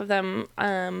on and off of them,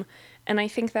 and I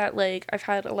think that like I've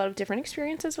had a lot of different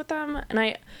experiences with them, and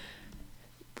I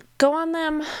go on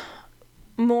them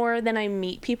more than I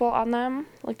meet people on them.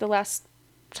 Like the last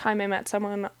time I met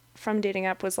someone from dating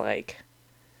app was like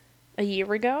a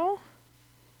year ago.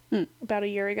 About a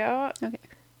year ago. Okay.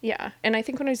 Yeah. And I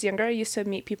think when I was younger, I used to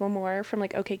meet people more from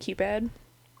like OkCupid.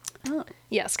 Oh.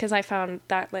 Yes, because I found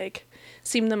that like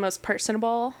seemed the most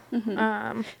personable.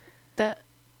 Mm-hmm.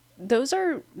 Those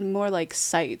are more like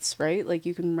sites, right? Like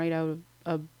you can write out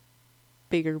a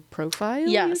bigger profile.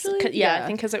 Yes. Usually? Yeah, I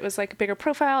think because it was like a bigger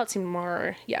profile, it seemed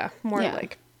more Yeah.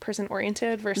 like person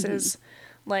oriented versus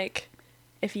like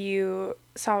if you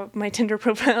saw my Tinder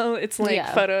profile, it's like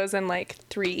photos and like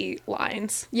 3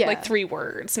 lines. Yeah. Like 3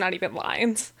 words, not even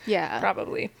lines. Yeah.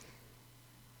 Probably.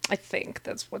 I think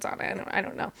that's what's on it. I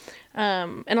don't know.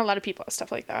 And a lot of people have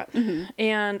stuff like that. Mm-hmm.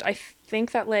 And I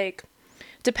think that like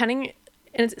and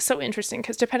it's so interesting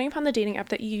because depending upon the dating app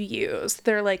that you use,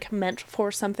 they're like meant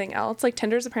for something else. Like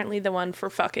Tinder's apparently the one for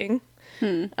fucking.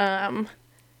 It's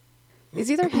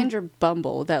either Hinge or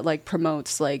Bumble that like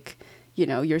promotes like, you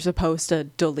know, you're supposed to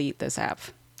delete this app.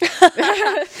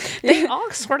 They all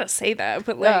sort of say that,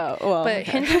 but like, okay.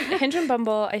 Hinge and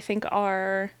Bumble, I think,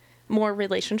 are more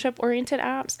relationship-oriented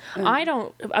apps. I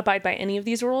don't abide by any of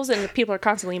these rules, and people are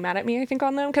constantly mad at me, I think,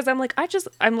 on them, because I'm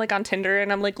like on Tinder, and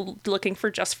I'm like looking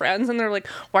for just friends, and they're like,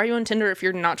 why are you on Tinder if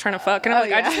you're not trying to fuck? And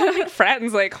I'm I just want to make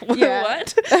friends. Like,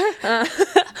 what?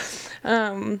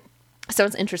 So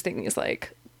it's interesting, these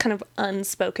like kind of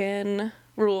unspoken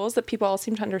rules that people all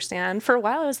seem to understand. For a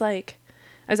while, I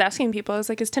was asking people, I was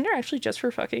like, is Tinder actually just for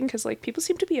fucking? Because like people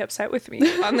seem to be upset with me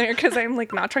on there because I'm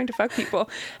like not trying to fuck people,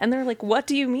 and they're like, what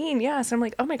do you mean? Yes. And I'm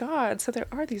like, oh my God, so there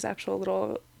are these actual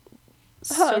little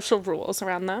social rules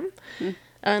around them.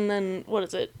 And then what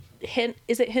is it,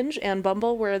 is it Hinge and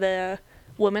Bumble where the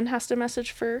woman has to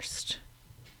message first?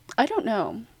 I don't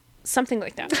know. Something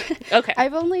like that. Okay.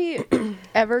 I've only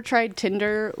ever tried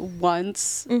Tinder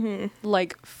once,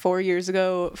 like 4 years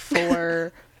ago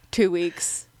for 2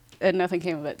 weeks, and nothing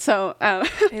came of it. So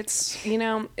it's,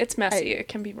 it's messy. It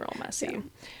can be real messy.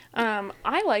 Yeah.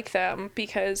 I like them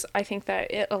because I think that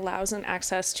it allows an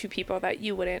access to people that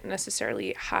you wouldn't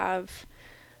necessarily have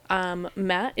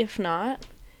met if not.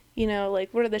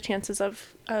 Like what are the chances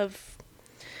of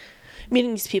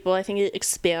meeting these people? I think it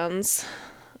expands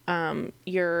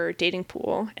your dating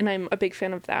pool, and I'm a big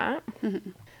fan of that.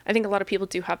 I think a lot of people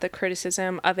do have the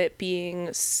criticism of it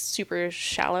being super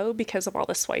shallow because of all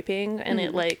the swiping, and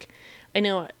it like, I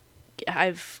know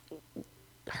I've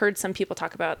heard some people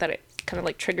talk about that it kind of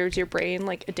like triggers your brain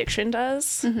like addiction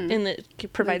does, and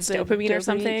it provides dopamine or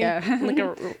something. Yeah.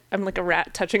 I'm like a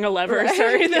rat touching a lever. Right.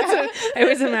 Sorry, I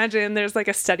always imagine there's like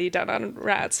a study done on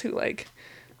rats who like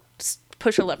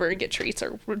push a lever and get treats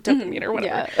or dopamine or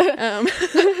whatever. Yeah.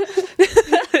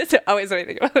 It's always what I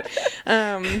think about.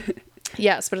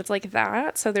 Yes, but it's like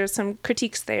that. So there's some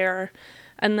critiques there,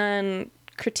 and then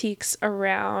critiques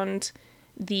around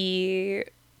the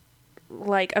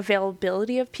like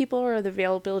availability of people or the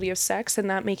availability of sex, and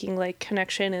that making like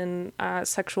connection and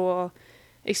sexual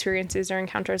experiences or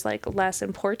encounters like less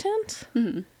important.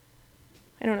 I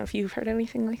don't know if you've heard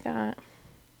anything like that.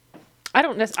 I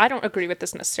don't agree with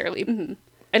this necessarily,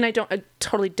 and I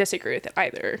totally disagree with it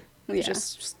either. Yeah.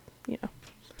 Just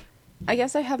I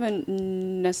guess I haven't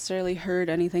necessarily heard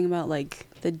anything about like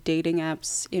the dating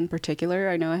apps in particular.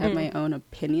 I know I have my own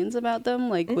opinions about them,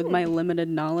 like with my limited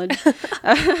knowledge.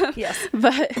 Yes,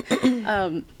 but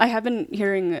I have been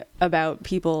hearing about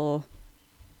people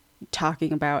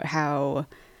talking about how,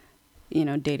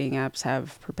 dating apps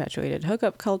have perpetuated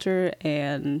hookup culture,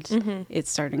 and it's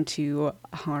starting to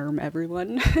harm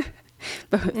everyone.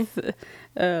 Both,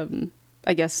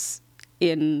 I guess,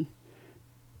 in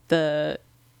the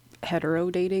hetero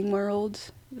dating world.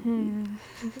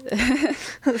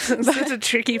 It's a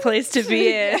tricky place to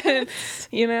be in.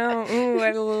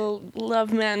 I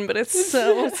love men, but it's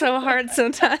so hard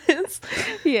sometimes.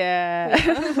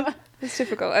 Yeah. It's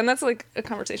difficult. And that's like a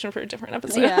conversation for a different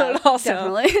episode. Yeah, Also.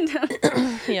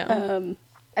 definitely. Yeah.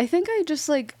 I think I just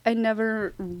like, I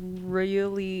never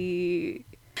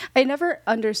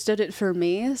understood it for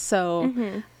me.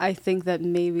 So I think that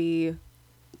maybe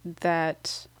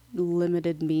that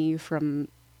limited me from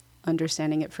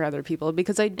understanding it for other people,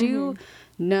 because I do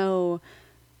know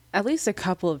at least a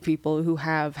couple of people who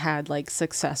have had like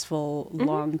successful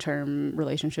long-term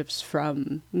relationships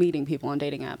from meeting people on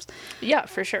dating apps. Yeah,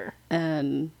 for sure.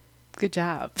 And good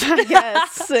job, I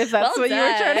guess, if that's what you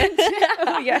were trying to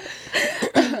do.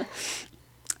 Yeah.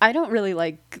 I don't really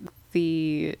like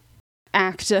the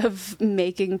act of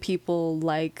making people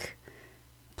like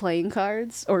playing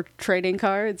cards or trading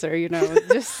cards, or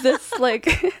just this like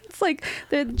it's like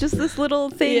they're just this little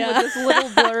thing with this little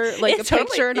blur, like a totally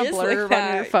picture and a blurb like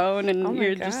on your phone, and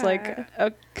you're God. just like,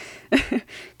 okay,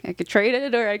 I could trade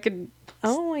it, or I could.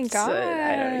 Oh my God.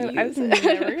 I've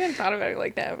never even thought about it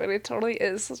like that, but it totally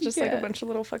is. It's just like a bunch of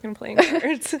little fucking playing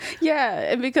cards.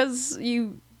 Yeah, and because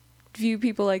you view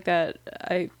people like that,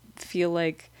 I feel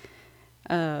like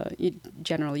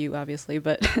generally you obviously,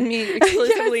 but me,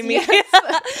 exclusively me. Yes.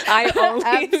 I only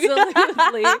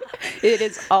absolutely. It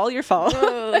is all your fault.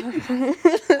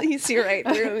 You see right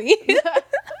through me.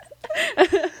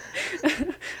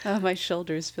 Oh, my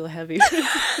shoulders feel heavy.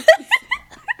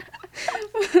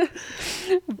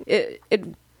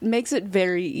 It makes it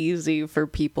very easy for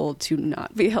people to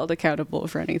not be held accountable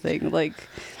for anything, like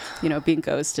being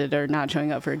ghosted or not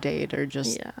showing up for a date, or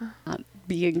just not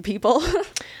being people.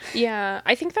 Yeah,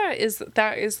 I think that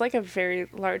is like a very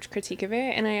large critique of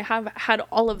it, and I have had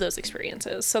all of those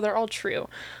experiences, so they're all true.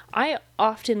 I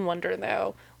often wonder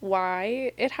though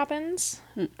why it happens.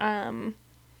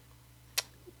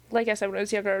 Like I said, when I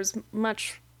was younger, I was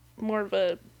much more of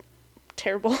a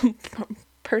terrible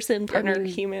partner,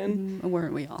 human.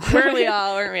 Weren't we all? Weren't we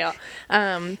all?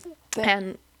 And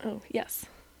oh yes.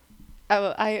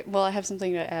 Oh, I have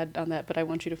something to add on that, but I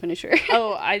want you to finish your.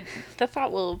 The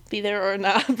thought will be there or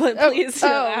not, but please.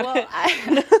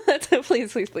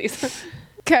 Please.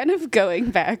 Kind of going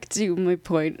back to my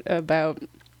point about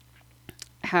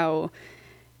how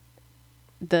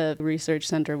the research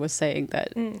center was saying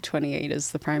that 28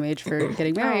 is the prime age for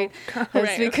getting married.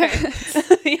 Right, because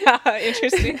yeah,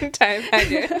 interesting time.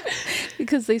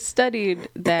 Because they studied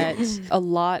that a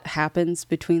lot happens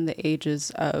between the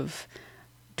ages of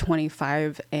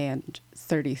 25 and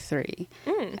 33.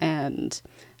 And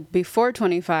before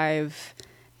 25,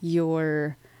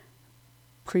 your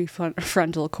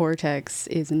prefrontal cortex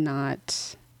is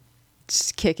not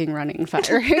kicking, running,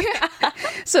 firing.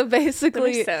 So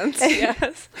basically, that makes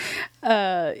sense.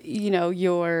 Yes.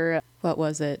 Your, what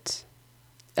was it?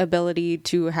 Ability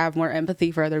to have more empathy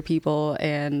for other people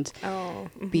and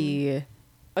be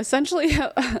essentially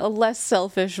a less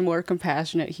selfish, more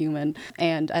compassionate human.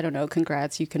 And I don't know,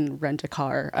 congrats, you can rent a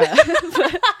car.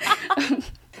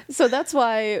 So that's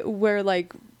why we're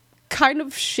like kind of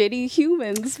shitty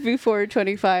humans before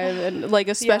 25, and like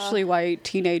especially why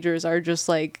teenagers are just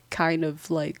like kind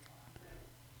of like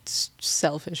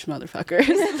selfish motherfuckers.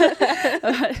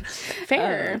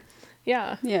 Fair.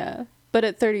 Yeah. But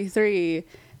at 33,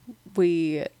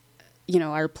 we,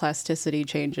 our plasticity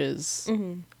changes,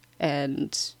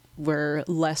 and we're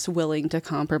less willing to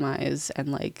compromise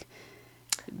and like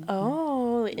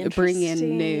bring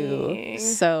in new.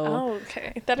 So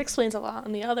okay, that explains a lot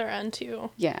on the other end too.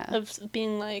 Yeah. Of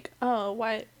being like,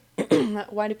 why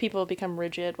why do people become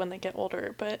rigid when they get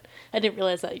older? But I didn't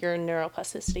realize that your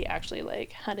neuroplasticity actually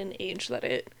like had an age that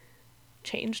it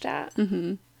changed at.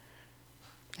 Yeah.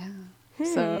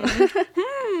 So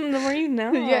The more you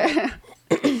know. yeah.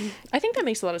 I think that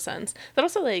makes a lot of sense. That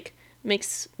also like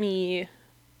makes me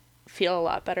feel a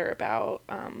lot better about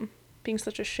being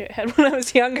such a shithead when I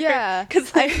was younger. Yeah.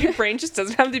 Because like, your brain just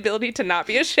doesn't have the ability to not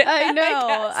be a shithead. I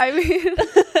know. I mean,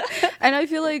 and I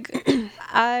feel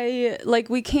like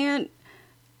we can't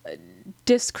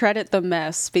discredit the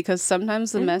mess, because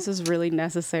sometimes the mess is really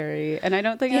necessary. And I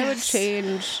don't think I would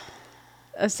change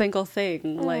a single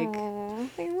thing. Like,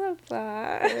 I love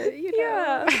that.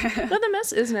 Yeah. No, the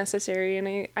mess is necessary,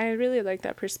 and I really like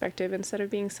that perspective, instead of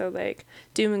being so like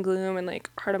doom and gloom and like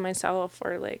hard on myself,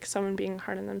 or like someone being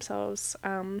hard on themselves,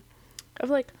 of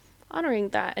like honoring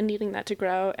that and needing that to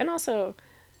grow. And also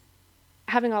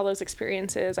having all those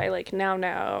experiences, I like now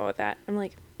know that I'm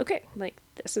like, okay, like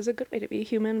this is a good way to be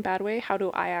human, bad way. How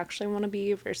do I actually want to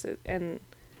be versus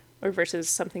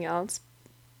something else?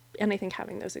 And I think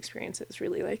having those experiences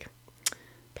really like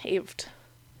paved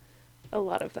a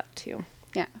lot of that too.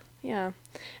 yeah. Yeah.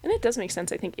 And it does make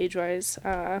sense, I think, age-wise.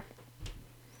 I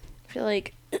feel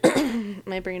like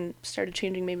my brain started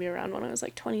changing maybe around when I was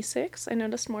like 26. I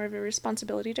noticed more of a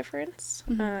responsibility difference.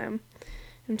 I'm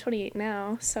 28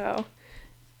 now, so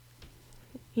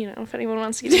you know, if anyone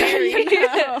wants to get married,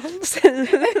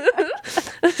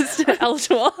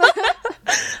 eligible.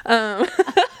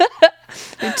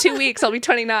 In 2 weeks, I'll be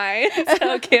 29.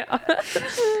 So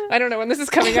I don't know when this is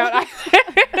coming out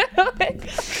either.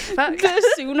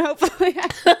 Soon, hopefully.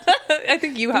 I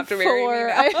think you have to marry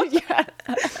me now.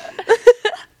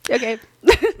 Okay.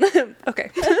 Okay.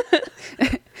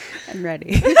 I'm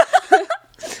ready.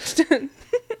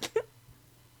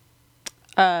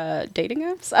 Dating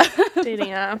apps? Dating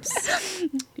apps.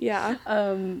 Yeah.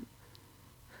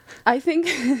 I think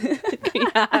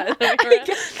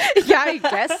Yeah, I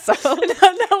guess so.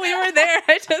 no, we were there.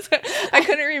 I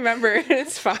couldn't remember.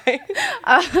 It's fine.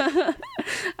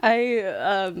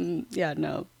 Yeah,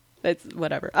 no. It's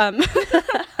whatever.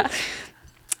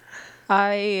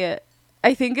 I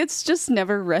think it's just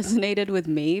never resonated with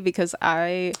me because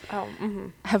I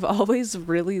have always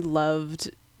really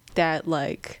loved that,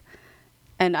 like,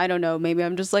 and I don't know, maybe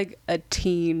I'm just like a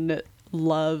teen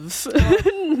love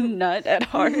nut at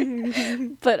heart,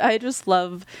 but I just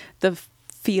love the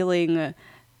feeling,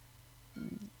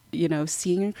 you know,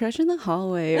 seeing your crush in the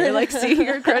hallway, or like seeing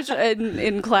your cruch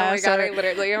in class. Oh my God, or, I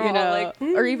literally am you know, all like,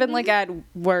 or even like at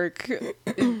work.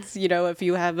 It's, you know, if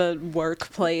you have a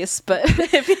workplace, but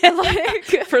if you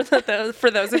like for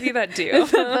those of you that do,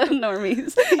 the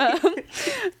normies,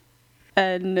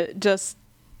 and just.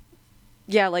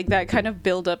 Yeah, like that kind of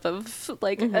buildup of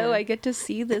like, oh, I get to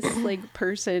see this like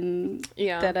person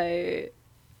that I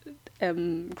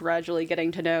am gradually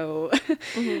getting to know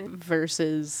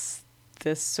versus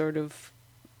this sort of,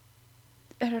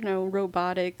 I don't know,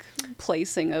 robotic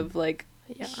placing of like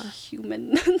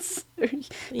humans, or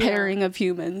pairing of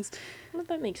humans. Well,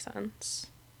 that makes sense.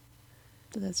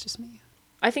 But that's just me.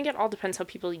 I think it all depends how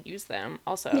people use them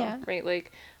also, right?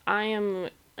 Like I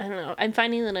don't know, I'm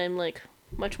finding that I'm like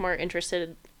much more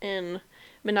interested in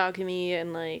monogamy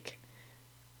and like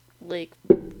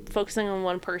focusing on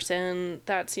one person.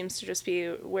 That seems to just be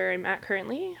where I'm at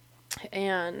currently.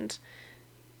 And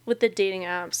with the dating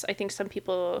apps, I think some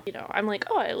people, you know, I'm like,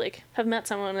 oh, I like have met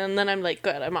someone, and then I'm like,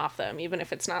 good, I'm off them, even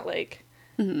if it's not like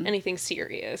anything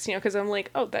serious, you know, because I'm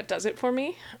like, oh, that does it for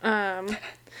me. And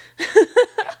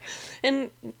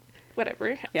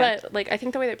whatever. But like I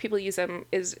think the way that people use them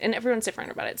is, and everyone's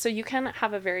different about it, so you can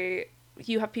have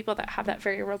you have people that have that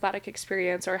very robotic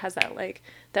experience, or has that like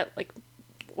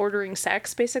ordering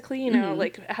sex, basically, you know,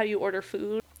 like how you order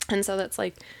food. And so that's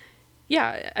like,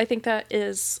 yeah, I think that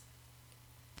is,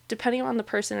 depending on the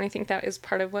person, I think that is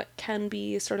part of what can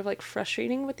be sort of like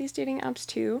frustrating with these dating apps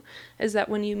too, is that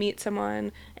when you meet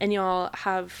someone and y'all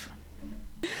have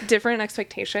different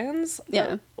expectations,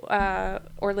 or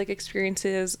like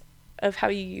experiences of how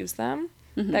you use them,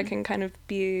 that can kind of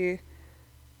be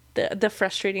the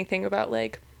frustrating thing about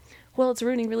like, well, it's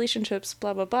ruining relationships,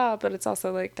 blah blah blah, but it's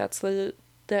also like that's the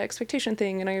expectation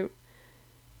thing. And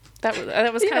that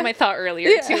was kind of my thought earlier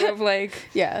too, of like,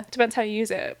 depends how you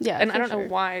use it. And I don't know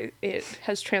why it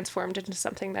has transformed into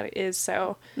something that is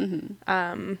so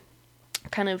kind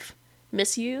of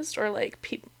misused, or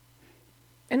like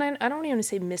and I don't even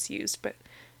say misused, but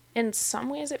in some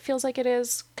ways it feels like it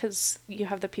is, because you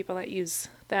have the people that use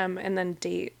them and then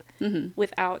date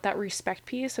without that respect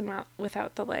piece, and not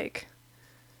without the, like,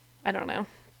 I don't know,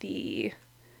 the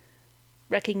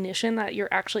recognition that you're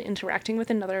actually interacting with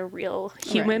another real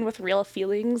human with real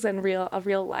feelings and a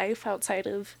real life outside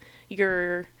of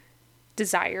your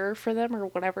desire for them or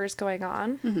whatever is going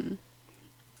on.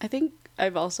 I think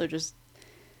I've also just,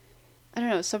 I don't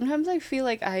know, sometimes I feel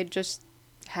like I just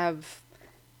have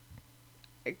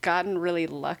gotten really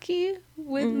lucky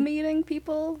with meeting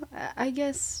people, I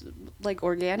guess, like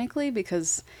organically,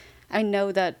 because I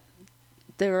know that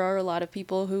there are a lot of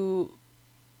people who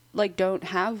like don't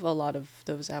have a lot of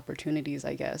those opportunities,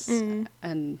 I guess,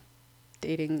 and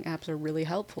dating apps are really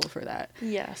helpful for that.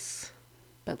 Yes.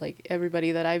 But like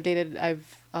everybody that I've dated, I've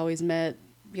always met,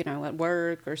 you know, at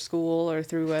work or school or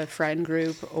through a friend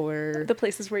group, or the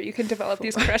places where you can develop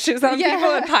these crushes on people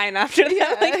and pine after them,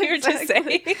 like you were just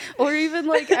saying. Or even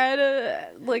like at a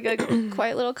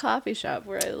quiet little coffee shop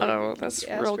where I like that's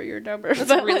ask for your number. That's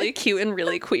really like, cute and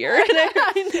really queer. And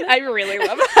I really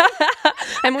love that.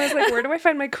 I'm always like, where do I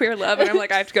find my queer love? And I'm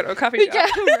like, I have to go to a coffee shop.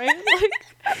 Yeah, right?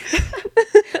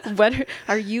 Like, what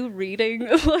are you reading?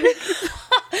 Like,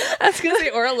 I was gonna say,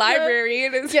 or a library.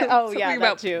 And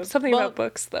it's something about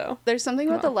books, though. There's something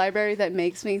about the library that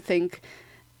makes me think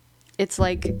it's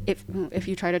like if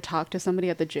you try to talk to somebody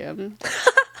at the gym.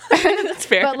 That's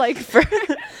fair. But like for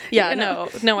yeah, you know.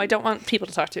 no, I don't want people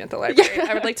to talk to me at the library.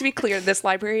 I would like to be clear. This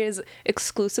library is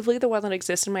exclusively the one that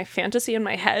exists in my fantasy in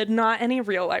my head, not any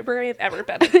real library I've ever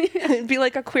been in. It'd be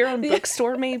like a queer-owned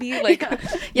bookstore, maybe. Like,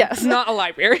 yes, not a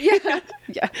library.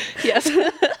 yeah. Yes.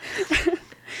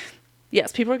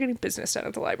 Yes, people are getting business done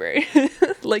at the library,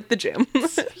 like the gym.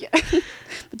 Yeah.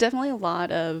 But definitely a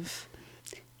lot of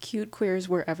cute queers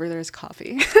wherever there's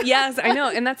coffee. Yes, I know,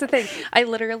 and that's the thing. I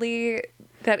literally,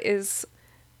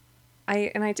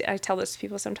 I tell this to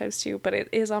people sometimes too, but it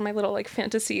is on my little like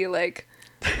fantasy like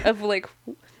of like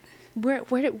where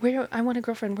I want a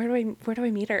girlfriend. Where do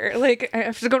I meet her? Like I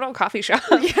have to go to a coffee shop,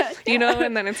 you know.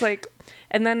 And then it's like,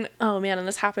 and then oh man, and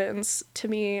this happens to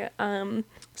me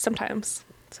sometimes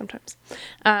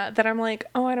that I'm like,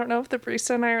 oh, I don't know if the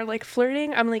barista and I are like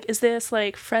flirting. I'm like, is this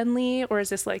like friendly or is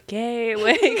this like gay?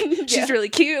 Like she's really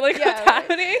cute. Like what's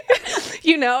happening?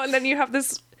 You know. And then you have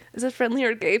this, is it friendly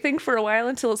or gay thing for a while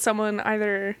until someone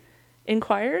either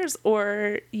inquires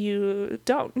or you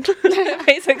don't.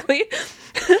 Basically.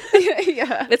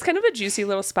 Yeah. It's kind of a juicy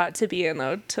little spot to be in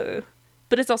though.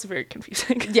 But it's also very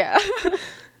confusing. Yeah.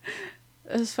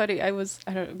 It was funny.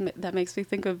 That makes me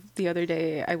think of the other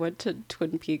day I went to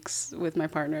Twin Peaks with my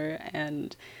partner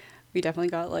and we definitely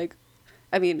got like,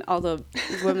 I mean, all the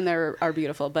women there are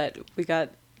beautiful, but we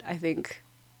got, I think,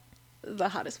 the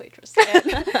hottest waitress.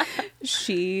 And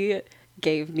she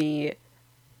gave me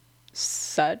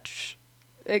such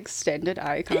extended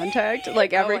eye contact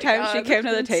like every time she came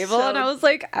to the table, and I was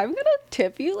like, I'm gonna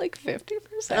tip you like 50%.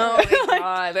 Oh my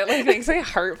god, that like makes my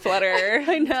heart flutter.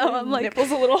 I know. I'm like,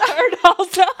 nipples a little hard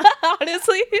also,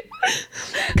 honestly,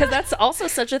 because that's also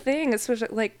such a thing, especially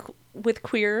like with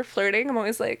queer flirting. I'm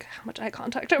always like, how much eye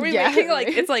contact are we making? Like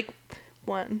it's like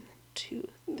 1, 2,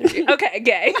 3. Okay,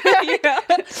 gay. You know?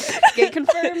 Gay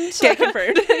confirmed. Gay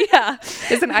confirmed. Yeah,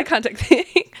 it's an eye contact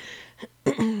thing.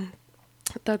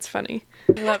 That's funny.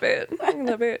 Love it. I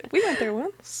love it. We went there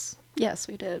once. Yes,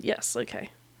 we did. Yes. Okay.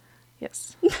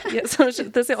 Yes. Yes.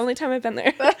 That's the only time I've been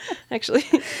there, actually.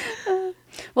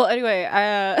 Well, anyway,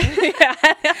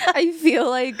 I feel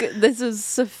like this is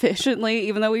sufficiently,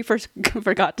 even though we first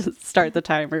forgot to start the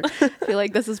timer, I feel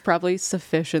like this is probably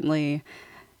sufficiently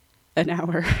an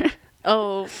hour.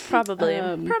 Oh, probably.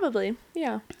 Probably.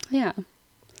 Yeah. Yeah.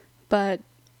 But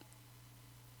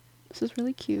this is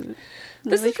really cute.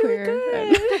 This is really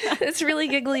good. It's really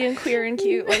giggly and queer and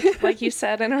cute, like you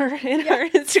said in our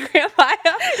Instagram bio.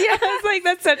 Yeah, I was like,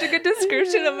 that's such a good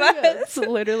description of us. It's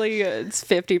literally it's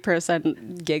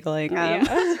 50% giggling.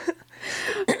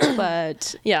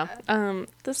 But yeah,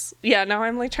 now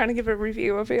I'm like trying to give a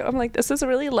review of it. I'm like, this is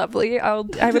really lovely. I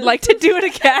would like to do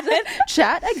it again.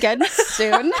 Chat again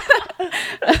soon.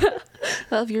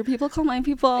 Love your people, call my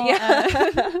people.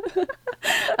 Yeah.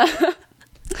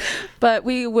 But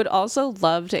we would also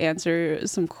love to answer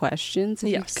some questions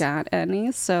if you've got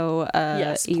any. So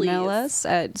email us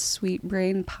at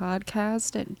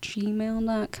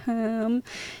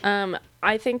sweetbrainpodcast@gmail.com.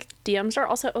 I think DMs are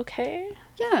also okay.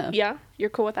 Yeah. Yeah? You're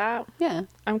cool with that? Yeah.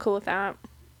 I'm cool with that.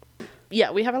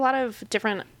 Yeah, we have a lot of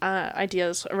different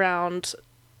ideas around,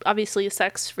 obviously,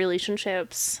 sex,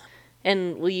 relationships,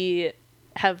 and we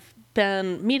have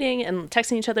been meeting and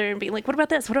texting each other and being like, what about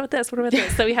this? What about this? What about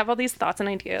this? So we have all these thoughts and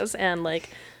ideas, and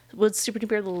like would super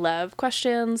duper love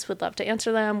questions, would love to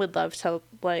answer them, would love to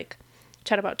like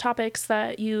chat about topics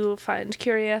that you find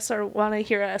curious or want to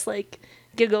hear us like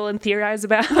giggle and theorize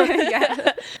about.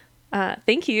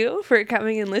 Thank you for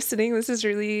coming and listening. This is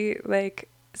really like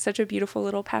such a beautiful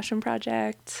little passion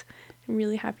project. I'm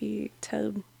really happy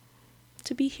to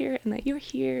be here and that you're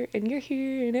here and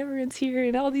everyone's here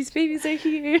and all these babies are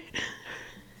here.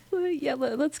 Yeah,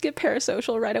 let's get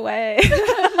parasocial right away.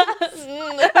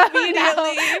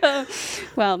 Immediately.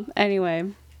 Well,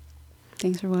 anyway,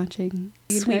 thanks for watching.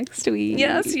 See you next week.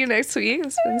 Yeah, see you next week.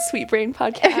 It's been Sweet Brain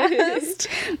Podcast.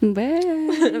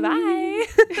 Bye. Bye.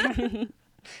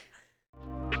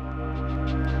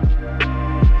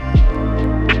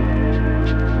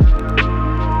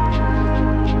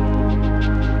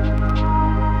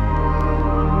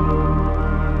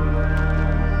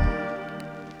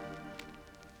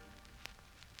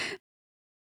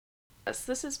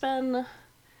 This has been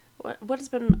what has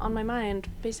been on my mind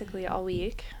basically all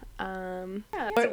week.